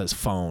sign that says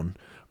phone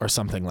or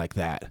something like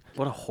that.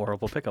 What a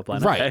horrible pickup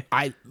line. Right. Okay.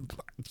 I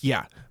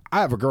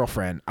have a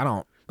girlfriend. I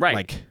don't Right.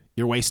 like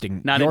you're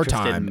wasting Not your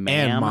interested, time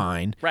ma'am. and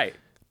mine. Right.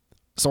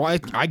 So I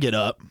get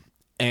up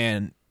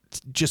and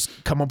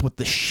just come up with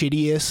the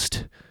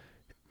shittiest,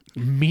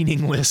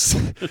 meaningless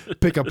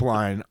pickup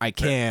line I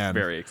can.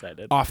 Very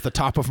excited. Off the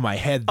top of my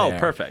head Oh, there.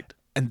 perfect.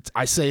 And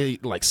I say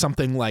like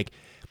something like,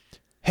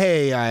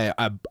 hey, I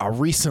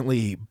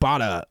recently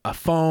bought a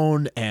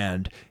phone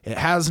and it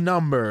has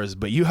numbers,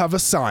 but you have a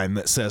sign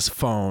that says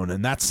phone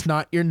and that's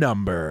not your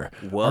number.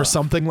 Or Woof.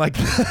 something like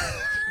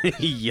that.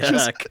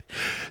 Yuck.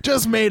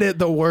 Just made it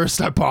the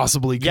worst I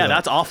possibly could. Yeah,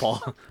 that's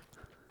awful.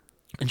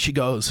 And she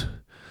goes,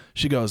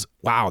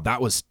 wow, that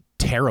was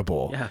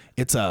terrible. Yeah.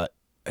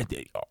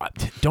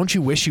 Don't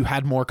you wish you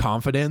had more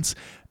confidence?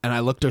 And I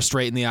looked her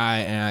straight in the eye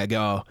and I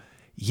go,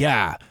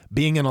 yeah,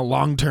 being in a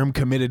long-term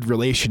committed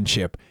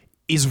relationship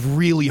is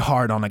really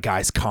hard on a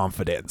guy's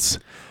confidence.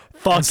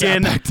 And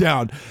sat Fucking back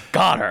down.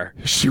 got her.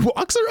 She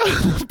walks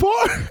around the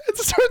bar and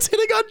starts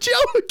hitting on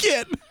Joe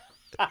again.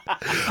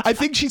 I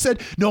think she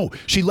said, no,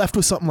 she left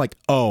with something like,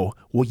 oh,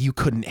 well, you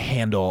couldn't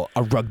handle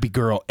a rugby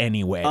girl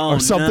anyway, or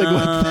something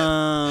like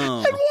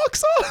that. And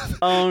walks off.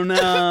 Oh, no.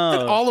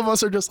 And all of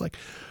us are just like,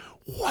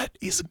 what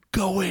is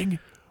going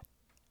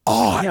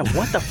on? Yeah,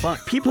 what the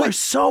fuck? People are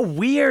so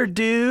weird,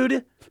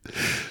 dude.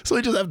 So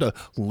we just have to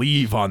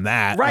leave on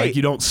that. Right. Like,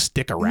 you don't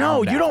stick around.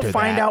 No, you don't after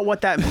find that. out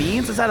what that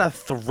means. Is that a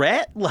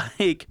threat?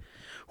 Like,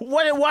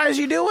 what is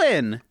you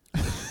doing?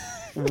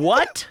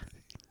 What?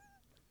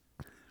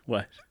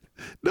 What?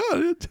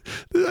 No,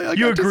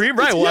 You agree?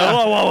 Right. Yeah.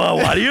 Whoa.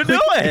 What are you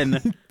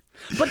doing?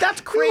 But that's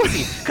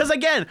crazy. Because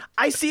again,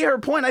 I see her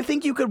point. I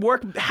think you could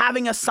work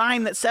having a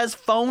sign that says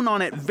phone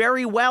on it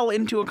very well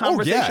into a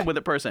conversation with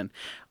a person.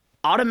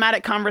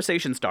 Automatic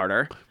conversation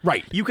starter.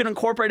 Right. You can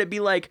incorporate it, be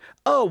like,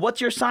 oh, what's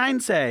your sign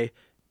say?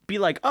 Be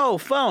like, oh,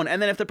 phone.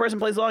 And then if the person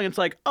plays along, it's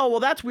like, oh, well,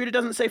 that's weird. It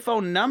doesn't say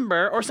phone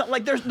number or something.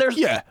 Like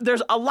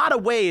there's a lot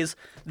of ways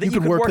that you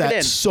can could work work that it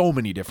in. so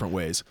many different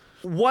ways.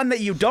 One that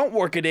you don't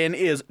work it in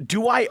is,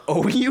 do I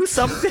owe you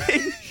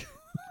something?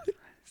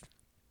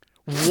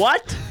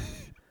 What?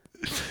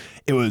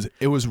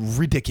 It was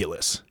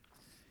ridiculous.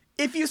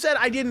 If you said,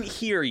 I didn't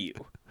hear you.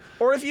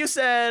 Or if you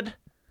said,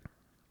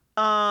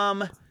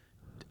 I'm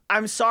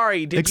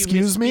sorry, did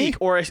Excuse you me? misspeak?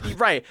 Or,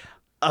 right,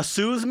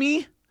 excuse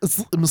me?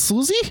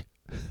 Susie?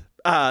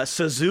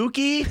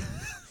 Suzuki?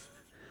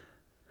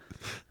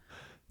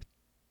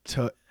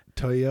 Toya?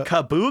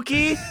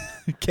 Kabuki?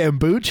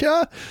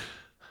 Kombucha?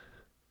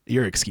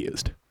 You're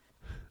excused.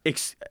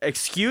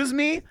 Excuse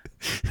me?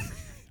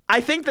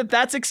 I think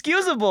that's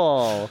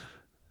excusable.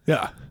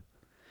 Yeah.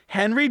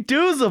 Henry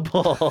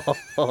Doozable.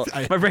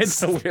 My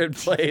brain's in a weird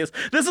place.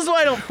 This is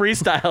why I don't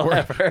freestyle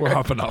ever. We're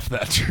hopping off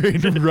that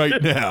train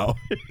right now.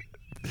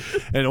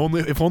 And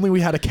if only we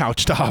had a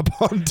couch to hop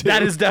on to.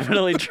 That is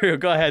definitely true.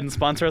 Go ahead and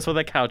sponsor us with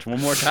a couch.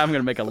 One more time, I'm going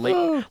to make a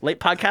late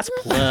podcast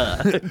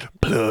plug.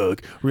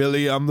 Plug.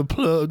 Really, I'm the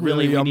plug.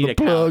 Really, we I'm need the a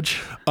plug.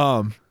 couch.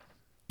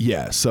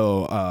 Yeah,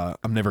 so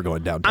I'm never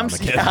going downtown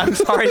again. I'm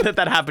sorry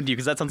that happened to you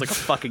because that sounds like a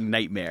fucking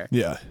nightmare.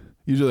 Yeah.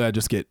 Usually I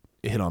just get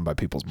hit on by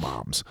people's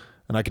moms,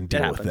 and I can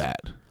deal with happens.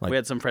 that. Like, We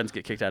had some friends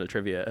get kicked out of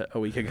trivia a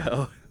week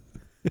ago.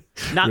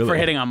 Not for Really?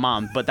 hitting on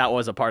mom, but that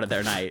was a part of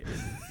their night.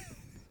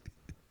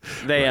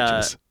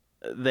 Righteous.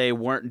 They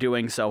weren't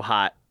doing so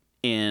hot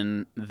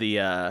in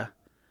the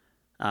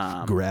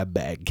grab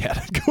bag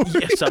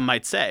category. some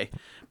might say.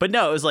 But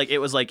no, it was like it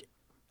was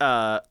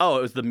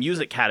the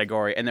music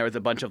category, and there was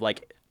a bunch of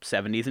like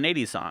 70s and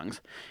 80s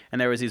songs, and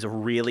there was these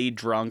really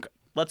drunk,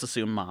 let's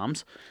assume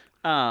moms,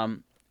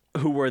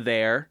 who were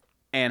there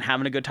and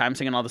having a good time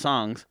singing all the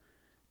songs,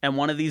 and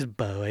one of these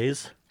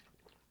boys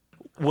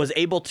was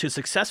able to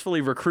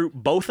successfully recruit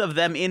both of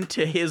them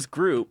into his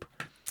group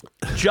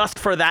just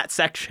for that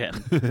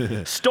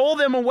section. Stole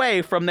them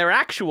away from their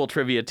actual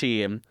trivia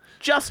team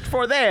just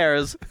for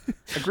theirs,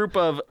 a group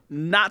of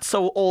not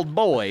so old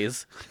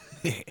boys,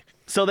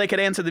 so they could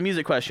answer the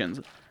music questions.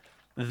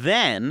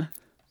 Then,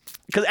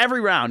 because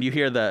every round you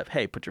hear the,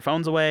 hey, put your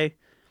phones away.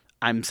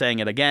 I'm saying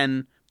it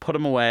again, put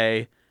them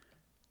away.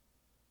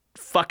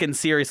 Fucking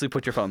seriously,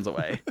 put your phones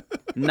away.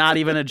 Not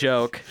even a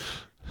joke.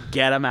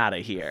 Get them out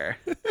of here.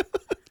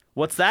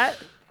 What's that?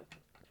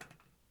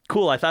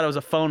 Cool, I thought it was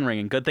a phone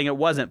ringing. Good thing it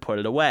wasn't. Put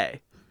it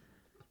away.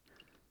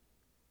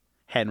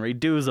 Henry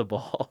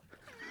Doozable.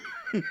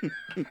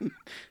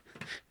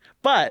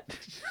 But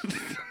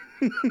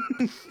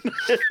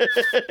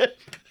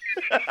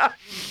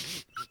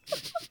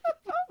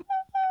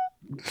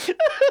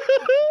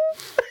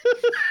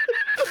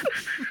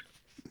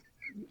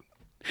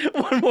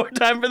one more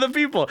time for the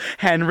people.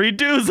 Henry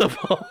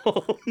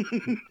Doozable.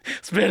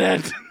 Spin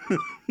it.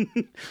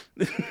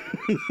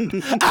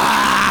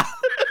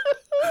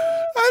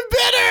 I'm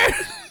better.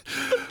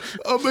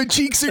 Oh, my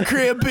cheeks are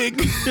cramping.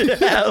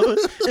 Ow,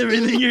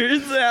 everything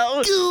hurts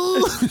out.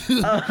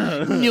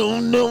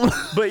 No.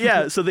 But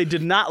yeah, so they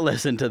did not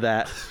listen to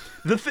that.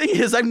 The thing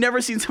is, I've never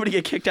seen somebody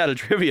get kicked out of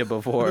trivia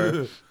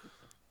before.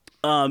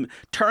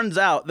 Turns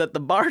out that the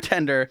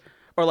bartender,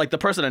 or like the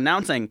person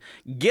announcing,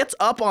 gets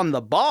up on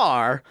the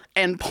bar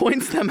and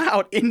points them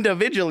out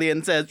individually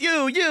and says,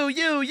 you,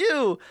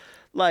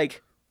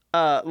 like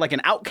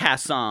an Outkast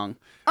song.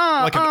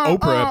 Like an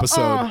Oprah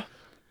episode.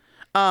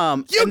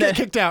 You get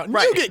kicked out.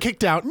 Right. You get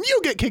kicked out.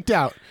 You get kicked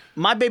out.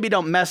 My baby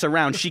don't mess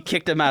around. She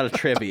kicked him out of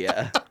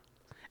trivia.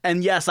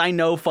 And yes, I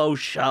know faux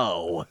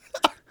show.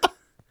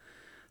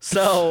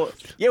 So,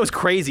 yeah, it was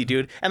crazy,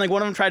 dude. And like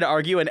one of them tried to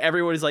argue and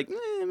everybody's like,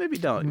 maybe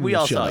don't. We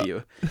all Shut saw up.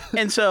 you.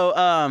 And so,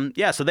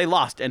 so they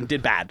lost and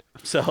did bad.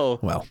 So,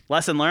 Well.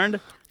 lesson learned,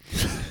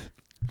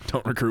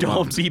 Don't recruit don't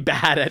moms. be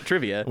bad at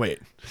trivia. Wait.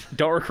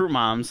 Don't recruit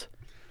moms.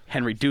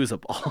 Henry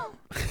Doozable.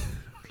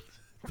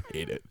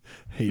 Hate it.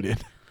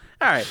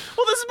 All right.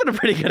 Well, this has been a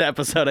pretty good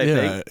episode, I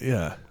think.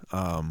 Yeah.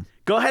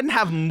 Go ahead and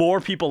have more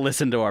people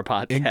listen to our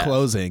podcast. In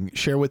closing,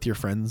 share with your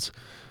friends.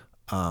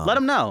 Let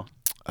them know.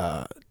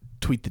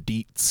 Tweet the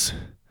deets.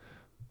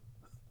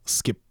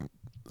 Skip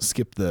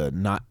the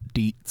not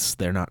deets.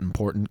 They're not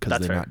important because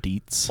That's they're fair. not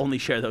deets. Only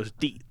share those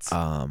deets.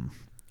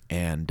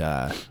 And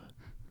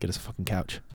get us a fucking couch.